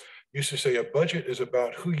state, used to say a budget is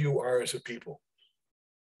about who you are as a people.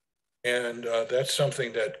 And that's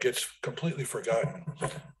something that gets completely forgotten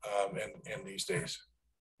in these days.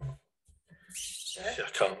 I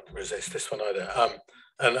can't resist this one either.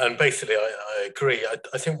 And basically, I agree.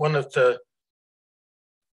 I think one of the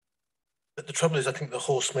trouble is, I think the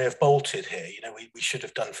horse may have bolted here. You know, we should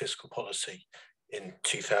have done fiscal policy in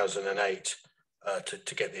 2008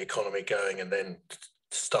 to get the economy going, and then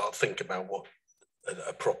start thinking about what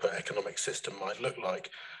a proper economic system might look like.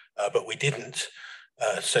 But we didn't.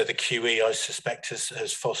 So the QE, I suspect,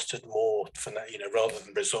 has fostered more, rather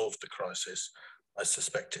than resolved the crisis. I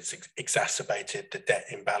suspect it's exacerbated the debt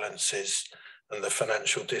imbalances and the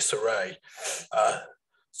financial disarray.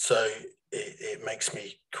 So it makes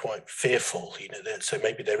me quite fearful, so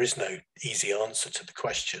maybe there is no easy answer to the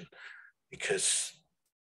question, because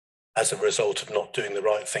as a result of not doing the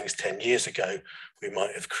right things 10 years ago, we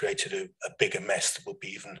might have created a bigger mess that will be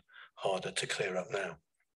even harder to clear up now.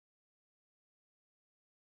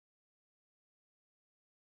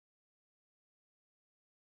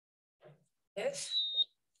 Yes?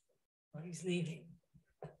 Oh, he's leaving.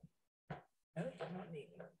 No, he's not leaving.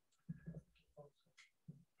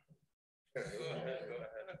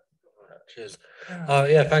 Cheers.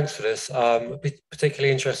 Yeah, thanks for this.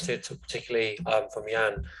 Particularly interested, from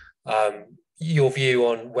Jan, your view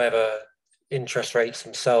on whether interest rates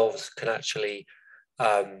themselves can actually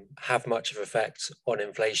have much of an effect on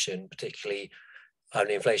inflation, particularly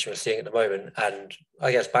the inflation we're seeing at the moment. And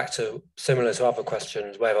I guess back to similar to other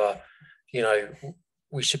questions, whether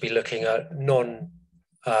we should be looking at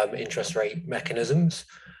non-interest rate mechanisms,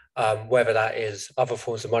 whether that is other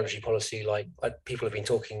forms of monetary policy, like people have been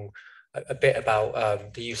talking a bit about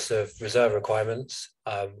the use of reserve requirements,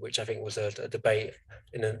 which I think was a debate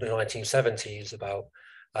in the 1970s about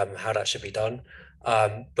how that should be done.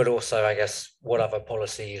 But also, I guess, what other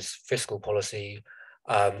policies, fiscal policy,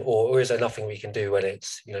 or is there nothing we can do when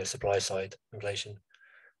it's supply side inflation?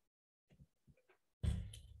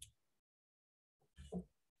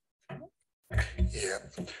 Yeah.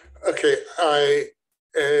 Okay.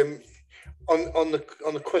 On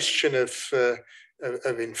the question of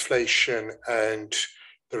inflation and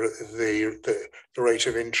the rate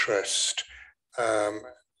of interest,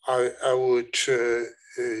 I would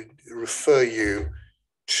refer you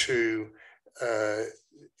to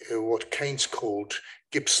what Keynes called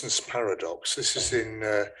Gibson's paradox. This is in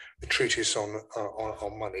the treatise on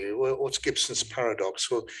money. What's Gibson's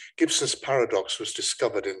paradox? Well, Gibson's paradox was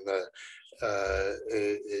discovered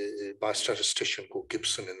by a statistician called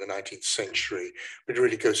Gibson in the 19th century. It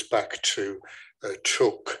really goes back to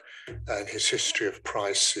Tooke and his history of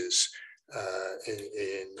prices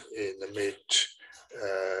in the mid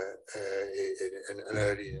and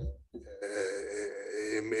early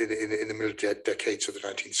in the middle decades of the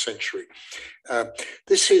 19th century.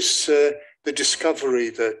 This is the discovery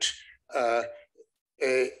that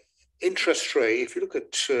interest rate, if you look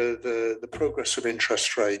at the progress of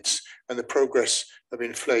interest rates and the progress of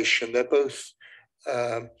inflation, they're both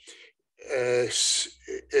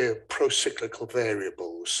pro-cyclical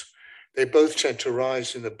variables. They both tend to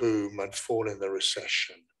rise in the boom and fall in the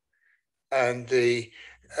recession. And the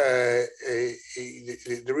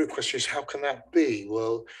real question is, how can that be?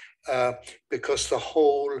 Well, because the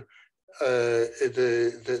whole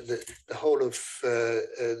the whole of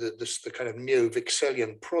the kind of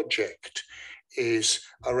neo-Vixelian project is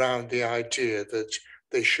around the idea that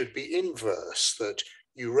they should be inverse, that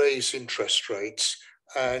you raise interest rates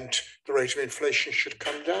and the rate of inflation should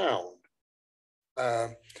come down.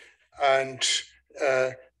 But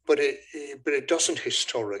it doesn't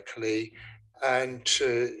historically, and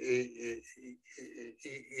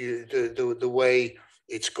the way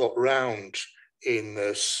it's got round in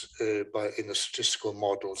this in the statistical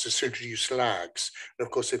models is to introduce lags. And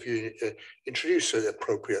of course, if you introduce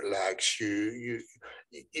appropriate lags, you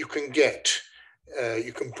can get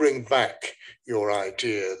you can bring back your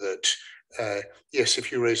idea that yes,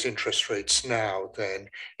 if you raise interest rates now, then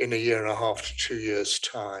in a year and a half to 2 years'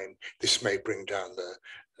 time, this may bring down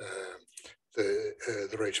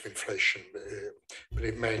the rate of inflation, but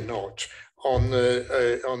it may not. On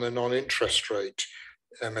the non-interest rate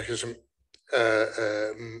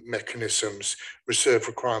mechanisms, reserve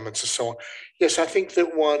requirements, and so on. Yes, I think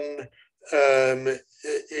that one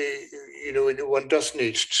one does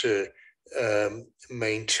need to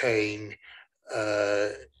maintain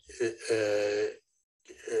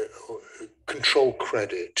control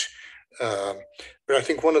credit, but I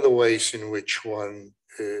think one of the ways in which one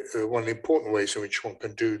of the important ways in which one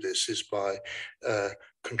can do this is by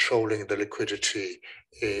controlling the liquidity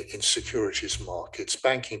in securities markets.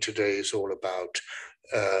 Banking today is all about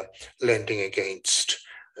lending against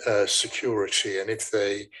security, and if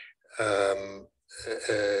they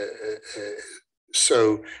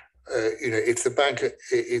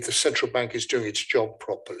if the central bank is doing its job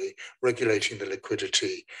properly, regulating the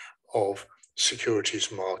liquidity of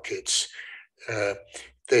securities markets,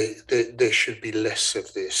 there should be less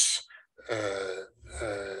of this,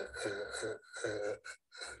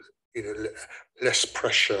 less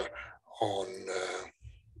pressure on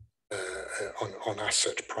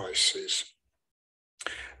asset prices,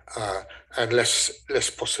 and less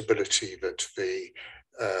possibility that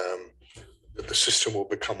the system will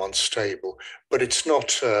become unstable. But it's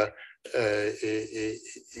not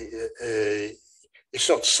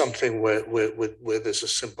something where there's a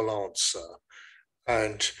simple answer.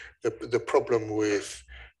 And the problem with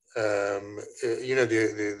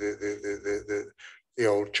the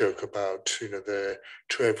old joke about to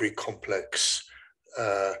every complex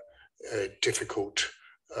difficult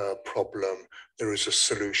problem there is a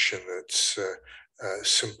solution that's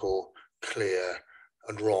simple, clear,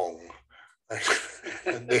 and wrong.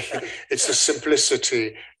 And it's the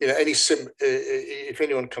simplicity. If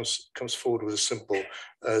anyone comes forward with a simple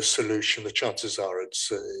solution, the chances are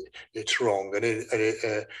it's wrong. And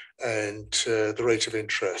the rate of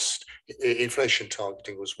interest, inflation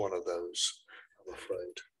targeting was one of those, I'm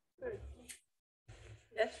afraid.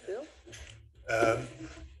 Yes, Bill.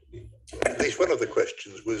 At least one of the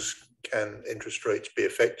questions was, can interest rates be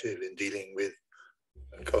effective in dealing with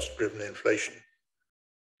cost-driven inflation?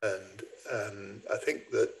 And I think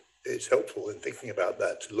that it's helpful in thinking about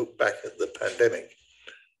that to look back at the pandemic,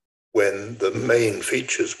 when the main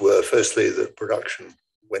features were, firstly, that production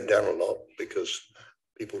went down a lot because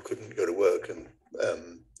people couldn't go to work and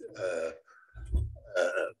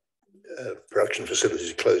production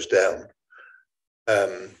facilities closed down.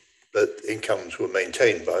 But incomes were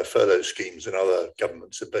maintained by furlough schemes and other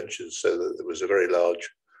government subventions, so that there was a very large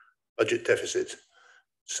budget deficit.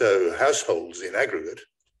 So households in aggregate,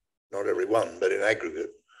 not every one, but in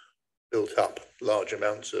aggregate, built up large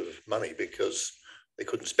amounts of money because they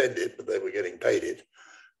couldn't spend it, but they were getting paid it.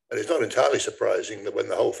 And it's not entirely surprising that when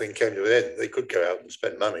the whole thing came to an end, they could go out and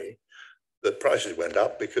spend money. The prices went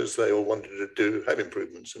up because they all wanted to do home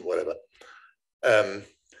improvements and whatever.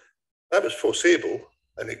 That was foreseeable,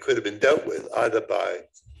 and it could have been dealt with either by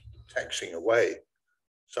taxing away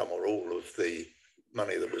some or all of the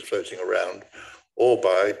money that was floating around, or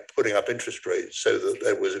by putting up interest rates so that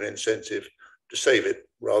there was an incentive to save it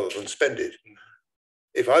rather than spend it.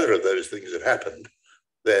 If either of those things had happened,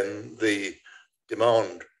 then the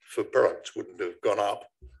demand for products wouldn't have gone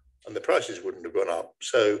up and the prices wouldn't have gone up.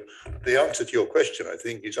 So the answer to your question, I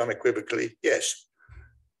think, is unequivocally yes.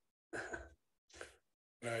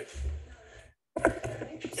 Right.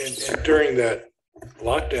 And during that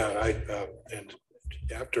lockdown, and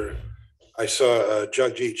after, I saw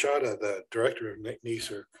Jagjeet Chadha, the director of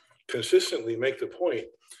NISR, consistently make the point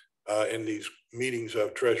in these meetings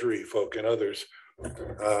of Treasury folk and others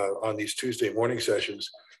on these Tuesday morning sessions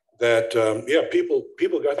that, yeah,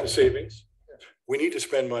 people got the savings. We need to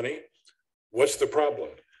spend money. What's the problem?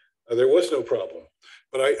 There was no problem.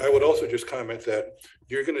 But I would also just comment that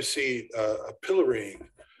you're going to see a pillorying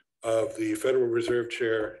of the Federal Reserve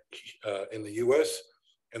chair in the US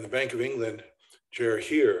and the Bank of England chair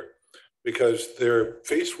here, because they're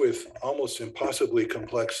faced with almost impossibly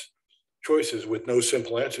complex choices with no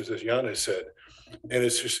simple answers, as Yannis said. And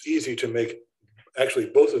it's just easy to make actually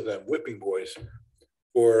both of them whipping boys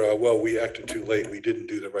for, well, we acted too late, we didn't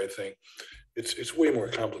do the right thing. It's way more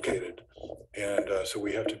complicated. And so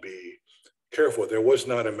we have to be careful. There was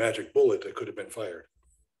not a magic bullet that could have been fired.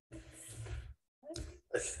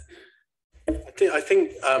 I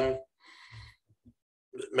think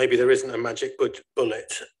maybe there isn't a magic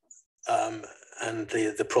bullet, and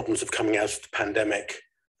the problems of coming out of the pandemic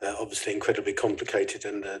are obviously incredibly complicated,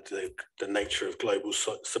 and the nature of global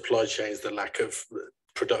supply chains, the lack of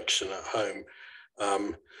production at home.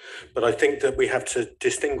 But I think that we have to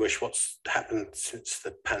distinguish what's happened since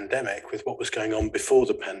the pandemic with what was going on before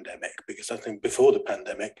the pandemic, because I think before the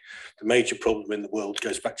pandemic, the major problem in the world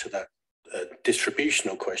goes back to that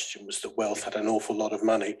distributional question, was that wealth had an awful lot of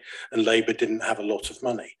money and labor didn't have a lot of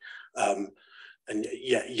money. And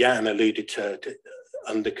yeah, Jan alluded to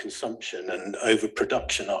underconsumption and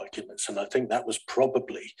overproduction arguments, and I think that was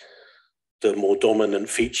probably the more dominant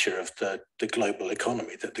feature of the global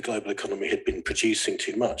economy, that the global economy had been producing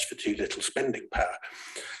too much for too little spending power.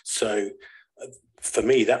 So for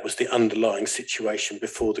me, that was the underlying situation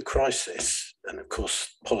before the crisis. And of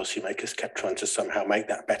course, policymakers kept trying to somehow make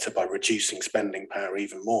that better by reducing spending power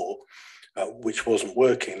even more, which wasn't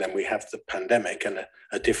working. Then we have the pandemic and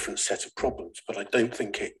a different set of problems. But I don't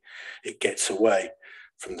think it gets away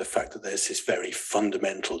from the fact that there's this very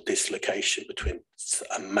fundamental dislocation between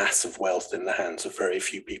a mass of wealth in the hands of very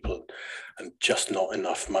few people and just not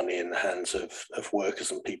enough money in the hands of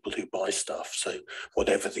workers and people who buy stuff. So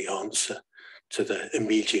whatever the answer to the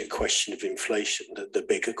immediate question of inflation, the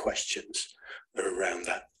bigger questions are around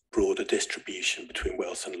that broader distribution between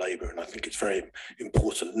wealth and labor. And I think it's very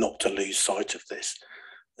important not to lose sight of this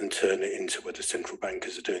and turn it into whether central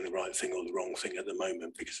bankers are doing the right thing or the wrong thing at the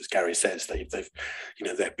moment, because as Gary says, they've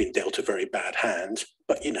been dealt a very bad hand,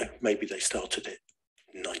 but maybe they started it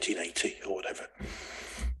in 1980 or whatever.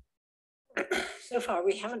 So far,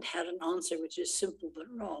 we haven't had an answer which is simple but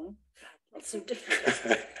wrong. Lots of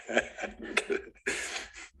different.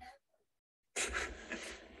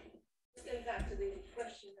 Going back to the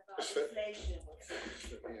question about inflation.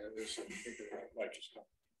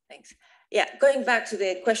 Thanks. Yeah, going back to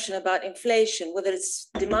the question about inflation, whether it's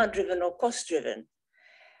demand-driven or cost-driven.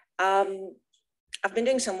 I've been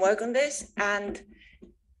doing some work on this, and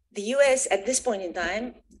the US at this point in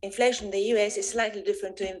time, inflation in the US is slightly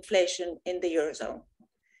different to inflation in the Eurozone.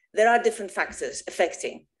 There are different factors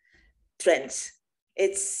affecting trends.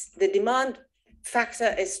 It's the demand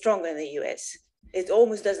factor is stronger in the US. It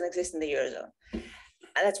almost doesn't exist in the Eurozone.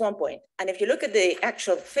 And that's one point. And if you look at the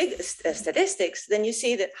actual statistics, then you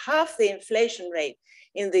see that half the inflation rate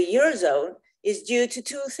in the Eurozone is due to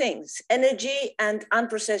two things: energy and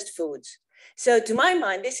unprocessed foods. So to my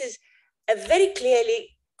mind, this is a very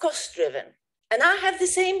clearly cost-driven. And I have the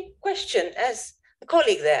same question as a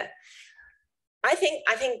colleague there. I think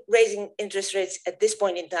raising interest rates at this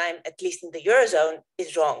point in time, at least in the Eurozone,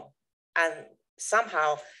 is wrong. And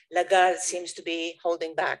somehow Lagarde seems to be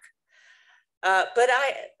holding back. But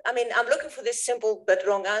I mean, I'm looking for this simple but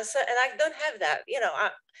wrong answer, and I don't have that.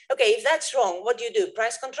 Okay, if that's wrong, what do?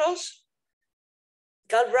 Price controls?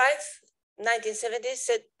 Galbraith, 1970s,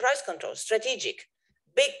 said price controls, strategic,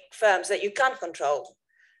 big firms that you can't control,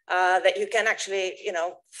 that you can actually,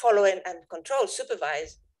 follow and control,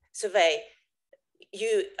 supervise, survey.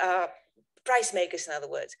 You price makers, in other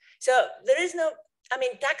words. So there is no. I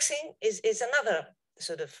mean, taxing is another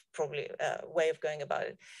sort of probably way of going about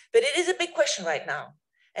it. But it is a big question right now.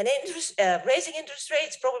 And raising interest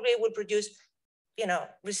rates probably will produce,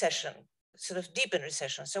 recession, sort of deepen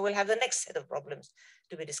recession. So we'll have the next set of problems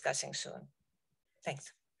to be discussing soon.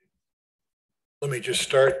 Thanks. Let me just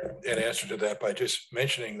start an answer to that by just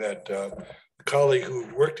mentioning that a colleague who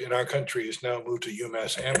worked in our country has now moved to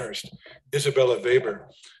UMass Amherst, Isabella Weber,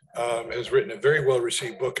 has written a very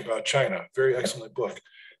well-received book about China, very excellent book.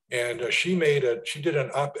 And she did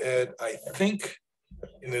an op-ed, I think,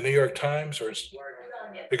 in the New York Times or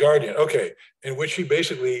the Guardian, okay, in which she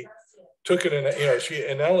basically took it and, she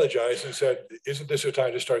analogized and said, isn't this a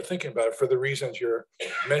time to start thinking about it for the reasons you're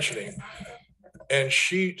mentioning? And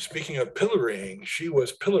she, speaking of pillorying, she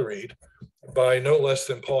was pilloried by no less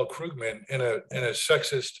than Paul Krugman in a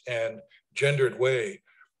sexist and gendered way.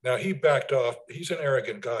 Now he backed off. He's an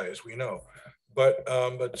arrogant guy, as we know, but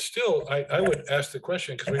still, I would ask the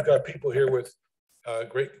question, because we've got people here with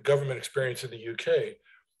great government experience in the UK.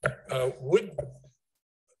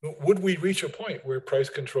 Would we reach a point where price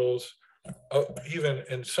controls, even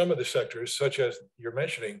in some of the sectors, such as you're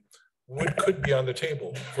mentioning, could be on the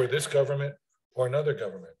table for this government or another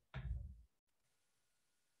government?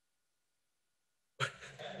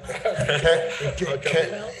 I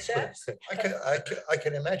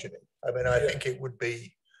can imagine it. I mean, I think it would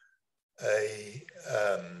be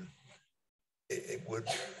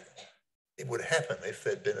it would happen if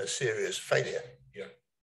there'd been a serious failure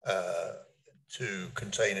to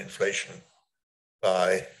contain inflation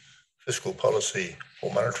by fiscal policy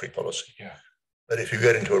or monetary policy. Yeah. But if you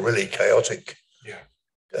get into a really chaotic,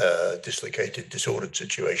 dislocated, disordered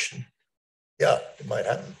situation, yeah, it might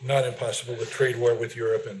happen. Not impossible with trade war with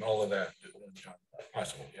Europe and all of that.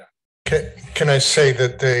 Possible, yeah. Can I say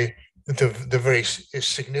that the very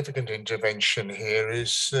significant intervention here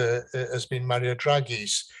has been Mario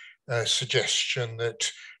Draghi's suggestion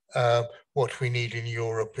that what we need in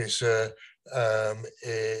Europe is an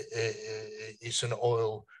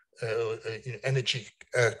oil energy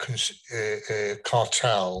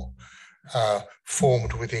cartel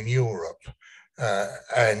formed within Europe,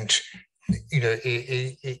 and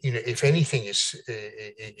if anything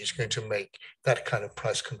is going to make that kind of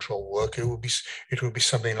price control work, it will be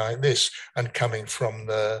something like this, and coming from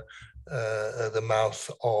the mouth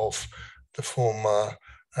of the former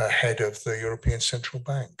head of the European Central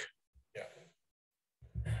Bank. Yeah,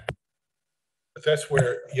 but that's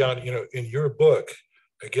where, Jan, in your book,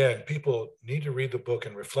 again, people need to read the book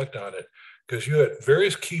and reflect on it, because you at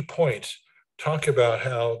various key points talk about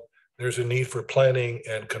how there's a need for planning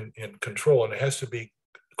and control, and it has to be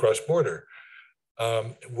cross-border.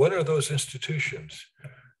 What are those institutions?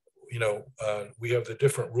 We have the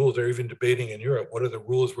different rules. They're even debating in Europe, what are the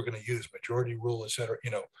rules we're going to use, majority rule, et cetera.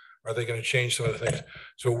 Are they going to change some of the things?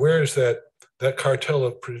 So where is that cartel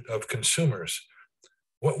of consumers?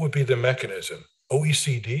 What would be the mechanism?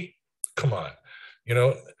 OECD? Come on,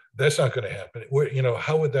 that's not going to happen.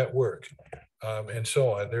 How would that work? And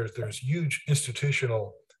so on. There's huge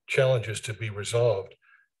institutional challenges to be resolved,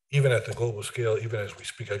 even at the global scale, even as we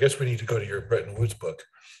speak. I guess we need to go to your Bretton Woods book.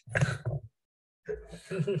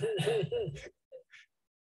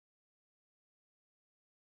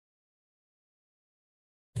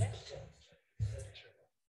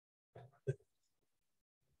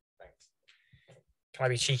 Can I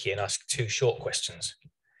be cheeky and ask two short questions?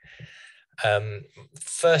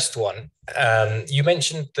 First one, you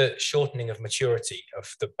mentioned the shortening of maturity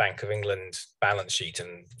of the Bank of England balance sheet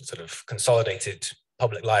and sort of consolidated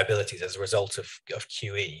public liabilities as a result of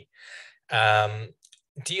QE.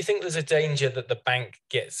 Do you think there's a danger that the bank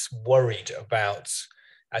gets worried about,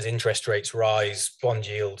 as interest rates rise, bond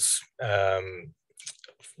yields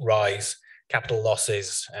rise, capital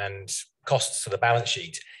losses and costs to the balance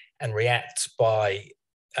sheet, and react by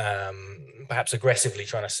perhaps aggressively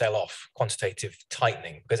trying to sell off quantitative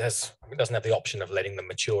tightening, because it doesn't have the option of letting them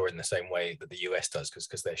mature in the same way that the US does,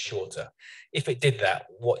 because they're shorter? If it did that,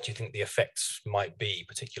 what do you think the effects might be,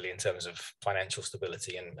 particularly in terms of financial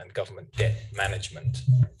stability and government debt management?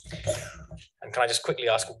 And can I just quickly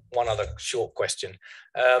ask one other short question?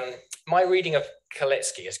 My reading of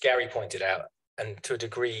Kalecki, as Gary pointed out, and to a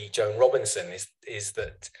degree Joan Robinson, is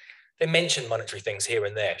that they mention monetary things here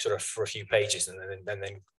and there, sort of for a few pages, and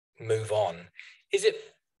then move on. Is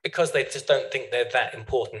it because they just don't think they're that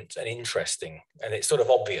important and interesting, and it's sort of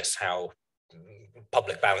obvious how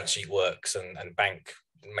public balance sheet works and bank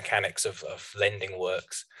mechanics of lending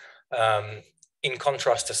works, in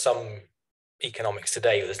contrast to some economics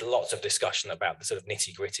today? There's lots of discussion about the sort of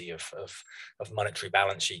nitty-gritty of monetary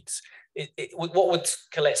balance sheets. What would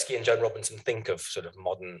Kalecki and Joan Robinson think of sort of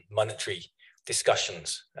modern monetary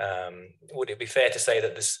discussions? Would it be fair to say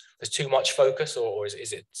that there's too much focus, or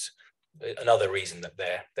is it another reason that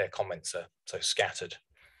their comments are so scattered?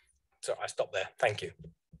 So I stop there. Thank you.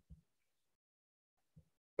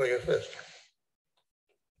 Well, you go first.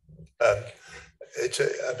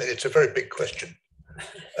 It's a very big question.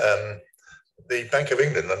 The Bank of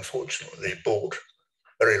England, unfortunately, bought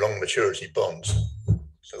very long maturity bonds,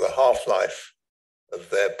 so the half-life of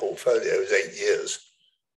their portfolio is 8 years,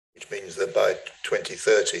 which means that by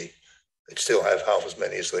 2030, they'd still have half as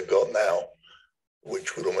many as they've got now,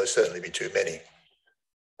 which would almost certainly be too many.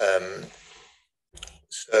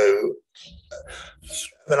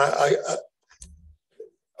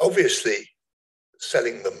 Obviously,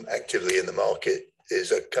 selling them actively in the market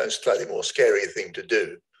is a kind of slightly more scary thing to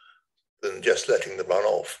do than just letting them run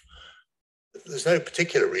off. There's no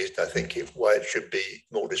particular reason, I think, why it should be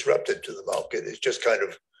more disruptive to the market. It's just kind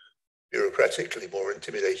of bureaucratically more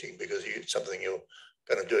intimidating because it's something you're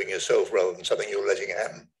kind of doing yourself rather than something you're letting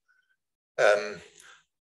happen.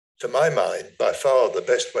 To my mind, by far the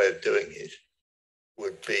best way of doing it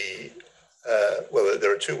would be, well,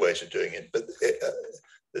 there are two ways of doing it, but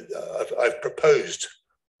I've proposed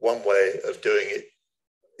one way of doing it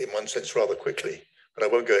in one sense rather quickly, but I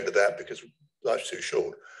won't go into that because life's too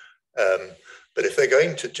short. But if they're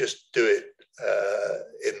going to just do it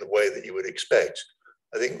in the way that you would expect,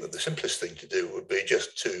 I think that the simplest thing to do would be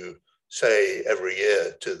just to say every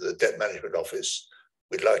year to the debt management office,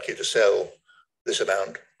 we'd like you to sell this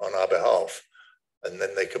amount on our behalf. And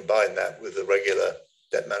then they combine that with the regular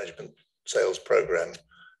debt management sales program.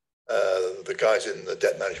 The guys in the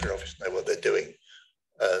debt management office know what they're doing.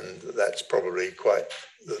 And that's probably quite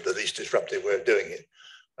the least disruptive way of doing it.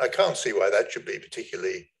 I can't see why that should be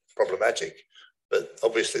particularly problematic, but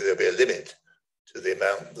obviously there'll be a limit to the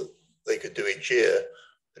amount that they could do each year.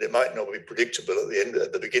 And it might not be predictable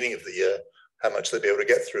at the beginning of the year, how much they'll be able to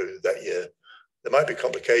get through that year. There might be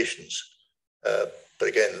complications, but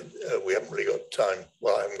again, we haven't really got time.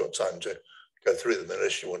 Well, I haven't got time to go through them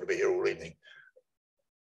unless you want to be here all evening.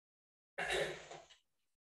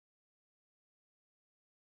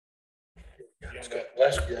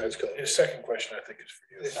 His second question, I think, is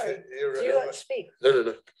for you. Do you want to speak?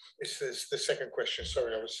 No. It's the second question.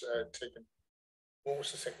 Sorry, I was taken. What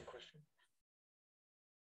was the second question?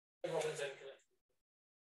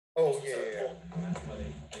 Oh,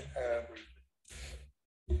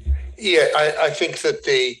 yeah. I think that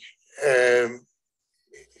the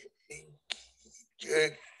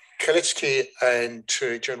Kalecki and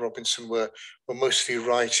John Robinson were mostly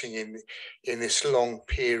writing in this long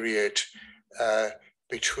period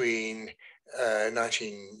between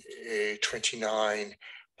 1929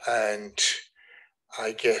 and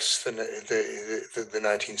I guess the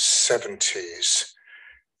 1970s,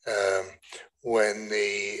 when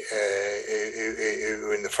the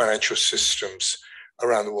financial systems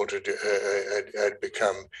around the world had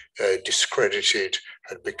become discredited,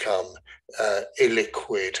 had become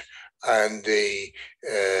illiquid, and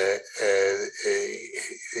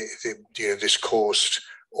this caused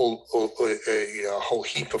a whole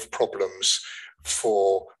heap of problems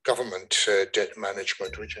for government debt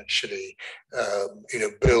management, which actually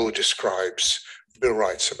Bill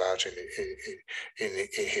writes about in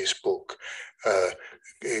his book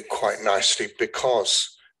quite nicely,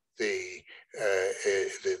 because the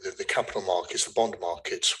capital markets, the bond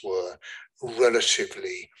markets, were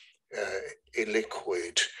relatively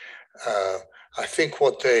illiquid. I think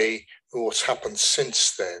what's happened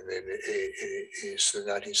since then is the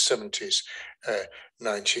 1970s,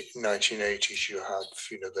 1980s. You have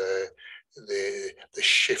the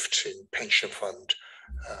shift in pension fund,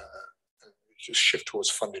 shift towards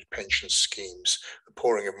funded pension schemes, the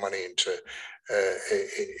pouring of money into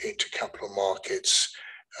capital markets.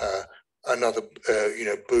 Another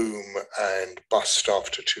boom and bust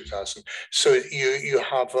after 2000. So you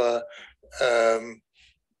have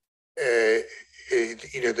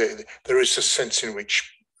there is a sense in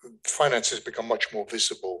which finance has become much more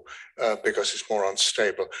visible because it's more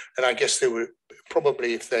unstable. And I guess they were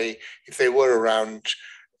probably, if they were around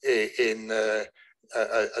at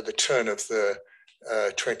the turn of the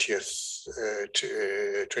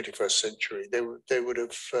 21st century, they would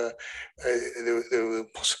have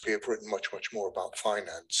possibly have written much more about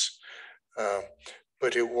finance.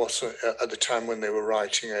 But it was at the time when they were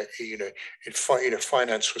writing,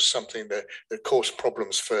 finance was something that caused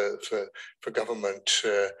problems for government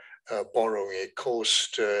borrowing.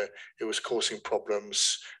 It was causing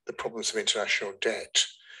problems, the problems of international debt,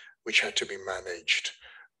 which had to be managed,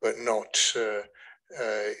 but not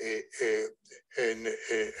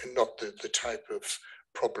the type of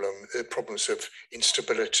problems of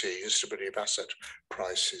instability of asset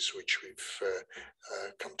prices, which we've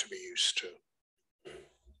come to be used to.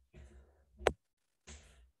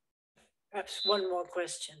 Perhaps one more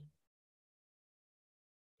question.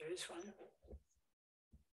 There is one.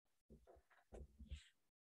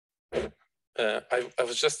 I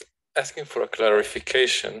was just asking for a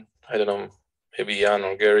clarification. I don't know, maybe Jan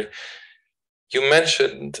or Gary. You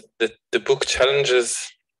mentioned that the book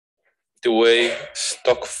challenges the way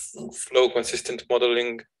stock flow consistent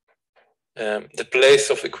modeling, the place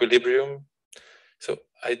of equilibrium. So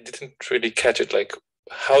I didn't really catch it. Like,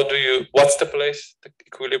 what's the place the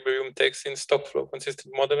equilibrium takes in stock flow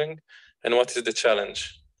consistent modeling, and what is the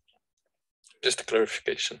challenge? Just a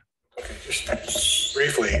clarification. Okay, just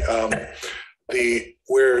briefly,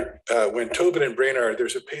 when Tobin and Brainard,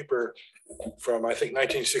 there's a paper from, I think,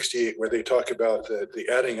 1968, where they talk about the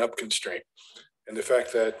adding up constraint and the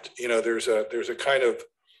fact that, there's a kind of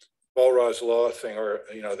Walras law thing, or,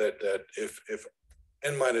 that if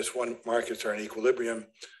n-1 markets are in equilibrium,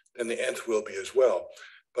 then the nth will be as well.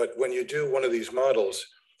 But when you do one of these models,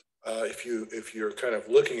 if you're kind of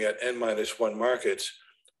looking at n-1 markets,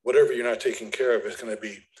 whatever you're not taking care of is going to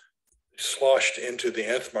be sloshed into the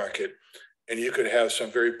nth market, and you could have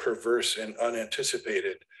some very perverse and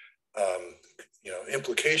unanticipated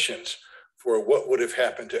implications for what would have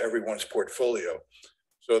happened to everyone's portfolio.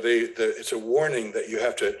 So it's a warning that you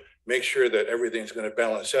have to make sure that everything's going to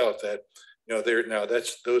balance out. That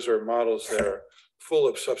those are models that are full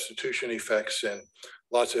of substitution effects and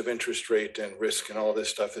lots of interest rate and risk and all this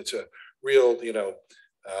stuff. It's a real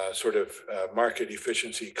sort of market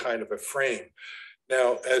efficiency kind of a frame.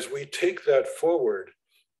 Now, as we take that forward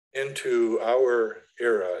into our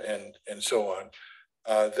era and so on,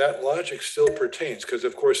 that logic still pertains, because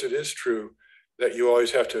of course it is true that you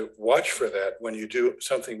always have to watch for that when you do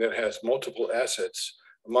something that has multiple assets,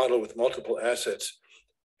 a model with multiple assets,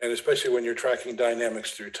 and especially when you're tracking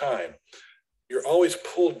dynamics through time. You're always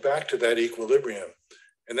pulled back to that equilibrium,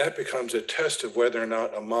 and that becomes a test of whether or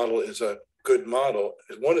not a model is a good model,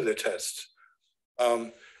 is one of the tests.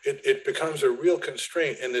 It becomes a real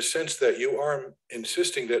constraint in the sense that you are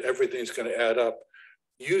insisting that everything's going to add up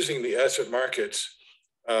using the asset markets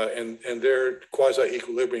and their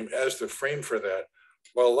quasi-equilibrium as the frame for that,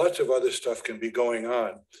 while lots of other stuff can be going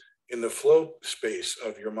on in the flow space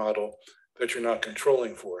of your model that you're not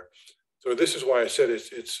controlling for. So this is why I said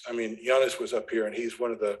I mean, Yannis was up here, and he's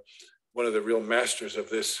one of the real masters of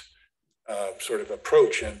this sort of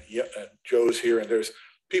approach, and Joe's here, and there's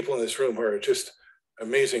people in this room who are just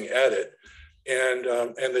amazing at it.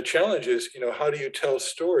 And the challenge is, how do you tell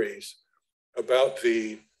stories about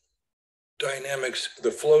the dynamics,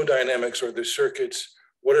 the flow dynamics, or the circuits,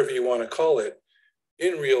 whatever you want to call it,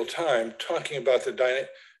 in real time, talking about the dynamic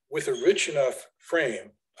with a rich enough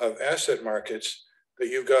frame of asset markets that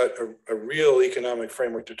you've got a real economic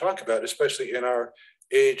framework to talk about, especially in our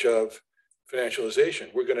age of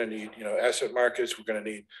financialization. We're going to need, asset markets, we're going to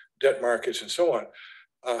need debt markets, and so on.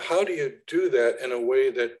 How do you do that in a way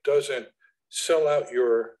that doesn't sell out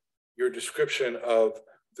your description of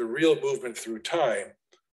the real movement through time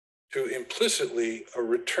to implicitly a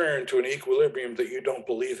return to an equilibrium that you don't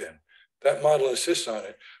believe in? That model insists on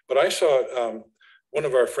it. But I saw one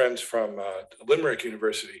of our friends from Limerick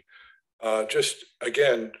University just,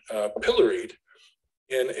 again, pilloried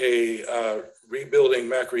in a rebuilding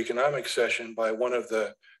macroeconomics session by one of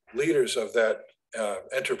the leaders of that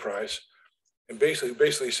enterprise, and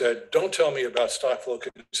basically said, don't tell me about stock flow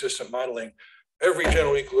consistent modeling. Every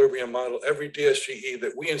general equilibrium model, every DSGE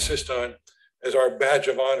that we insist on as our badge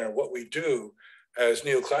of honor, what we do as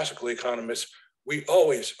neoclassical economists, we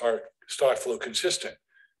always are stock flow consistent.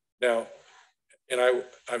 Now, and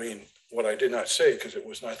I mean, what I did not say, because it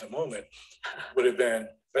was not the moment, would have been,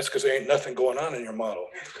 that's because there ain't nothing going on in your model.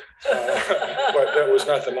 But that was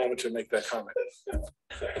not the moment to make that comment.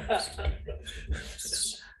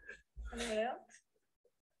 Anyone else?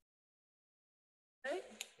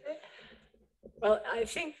 Well, I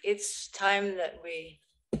think it's time that we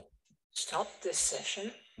stop this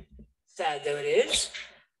session, sad though it is.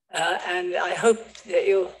 And I hope that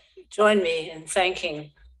you'll join me in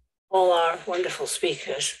thanking all our wonderful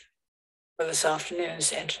speakers for this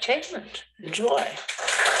afternoon's entertainment. Enjoy.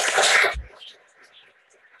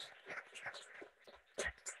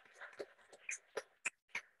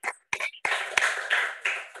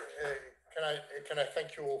 Can I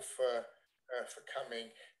thank you all for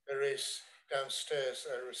coming? There is downstairs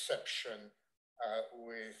a reception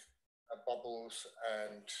with bubbles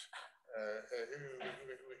and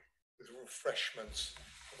with refreshments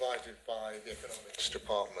provided by the economics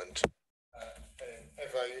department.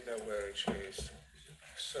 Eva, you know where it is.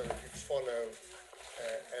 So if you follow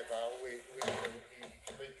Eva, you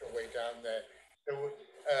can make your way down there.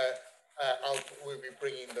 We'll be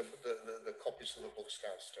bringing the copies of the books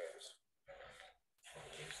downstairs.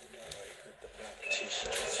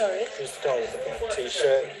 Sorry? Who's the guy with the black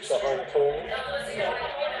t-shirt behind Paul?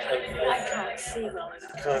 I can't see well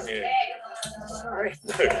enough. Can't you? Sorry.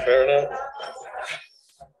 Fair enough.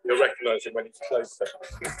 You'll recognise him when he's closer.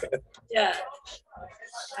 Yeah.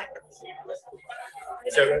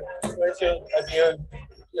 So, have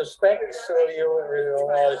your specs or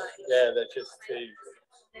your eyes? Yeah, they're just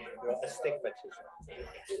your astigmatism.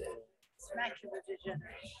 Macular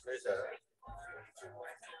degeneration. Is that?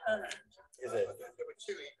 Is it?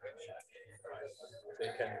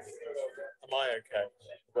 Am I okay?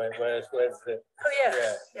 Where's the? Oh, yes.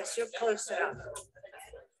 Yeah. Yes, you're close enough.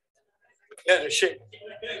 Yeah, shit.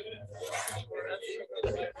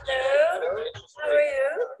 Hello, how are you?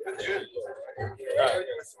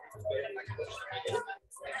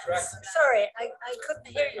 Sorry, I couldn't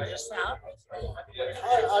hear you just now. I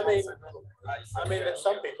mean, that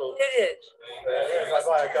some people. You did. If I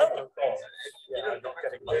buy a government bond, yeah, I'm not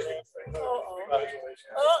getting much.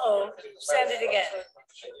 Send it again.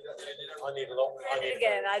 I need a long. Send it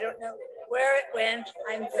again. I don't know where it went.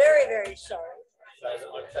 I'm very, very sorry. I'm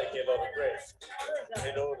taking a lot of risk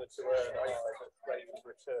in order to earn a high rate of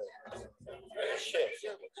return. Shit. It's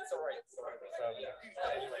all right. Sorry.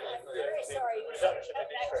 Reduction in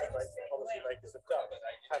interest rates that policymakers have done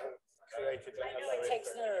haven't created a low It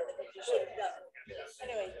takes nerve. You should have done it.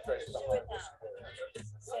 Anyway, do it now.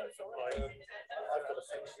 I've got a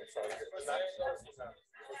section sorry.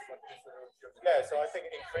 Yeah, so I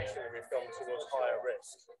think increasingly we've gone towards higher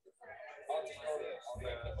risk.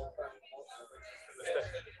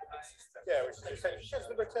 Yeah, which is essentially just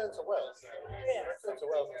the return to wealth. Yeah. The return to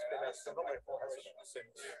wealth has been astronomical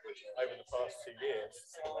since over the past 2 years.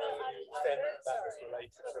 Then that was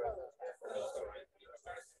related to it.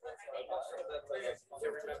 Do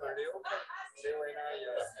you remember Leo?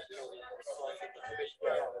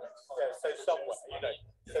 Yeah, so somewhere,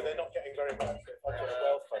 so they're not getting very much. If I've got a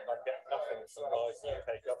wealth fund, I'm getting nothing from the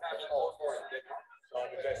UK government. I'm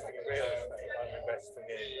investing in real estate, I'm investing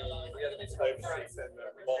in overseas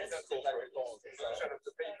bonds, corporate bonds.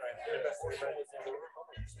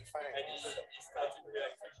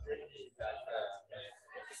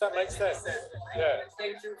 Does that make sense? Yeah.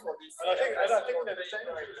 Thank you for this. And I think that the same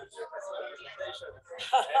presentation.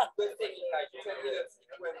 Good thing, like 10 minutes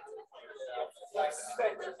when I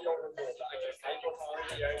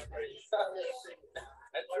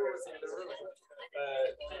was in the room.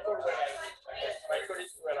 People were like, my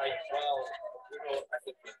colleagues were like, wow, I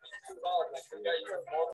think it's too loud, like the guy is more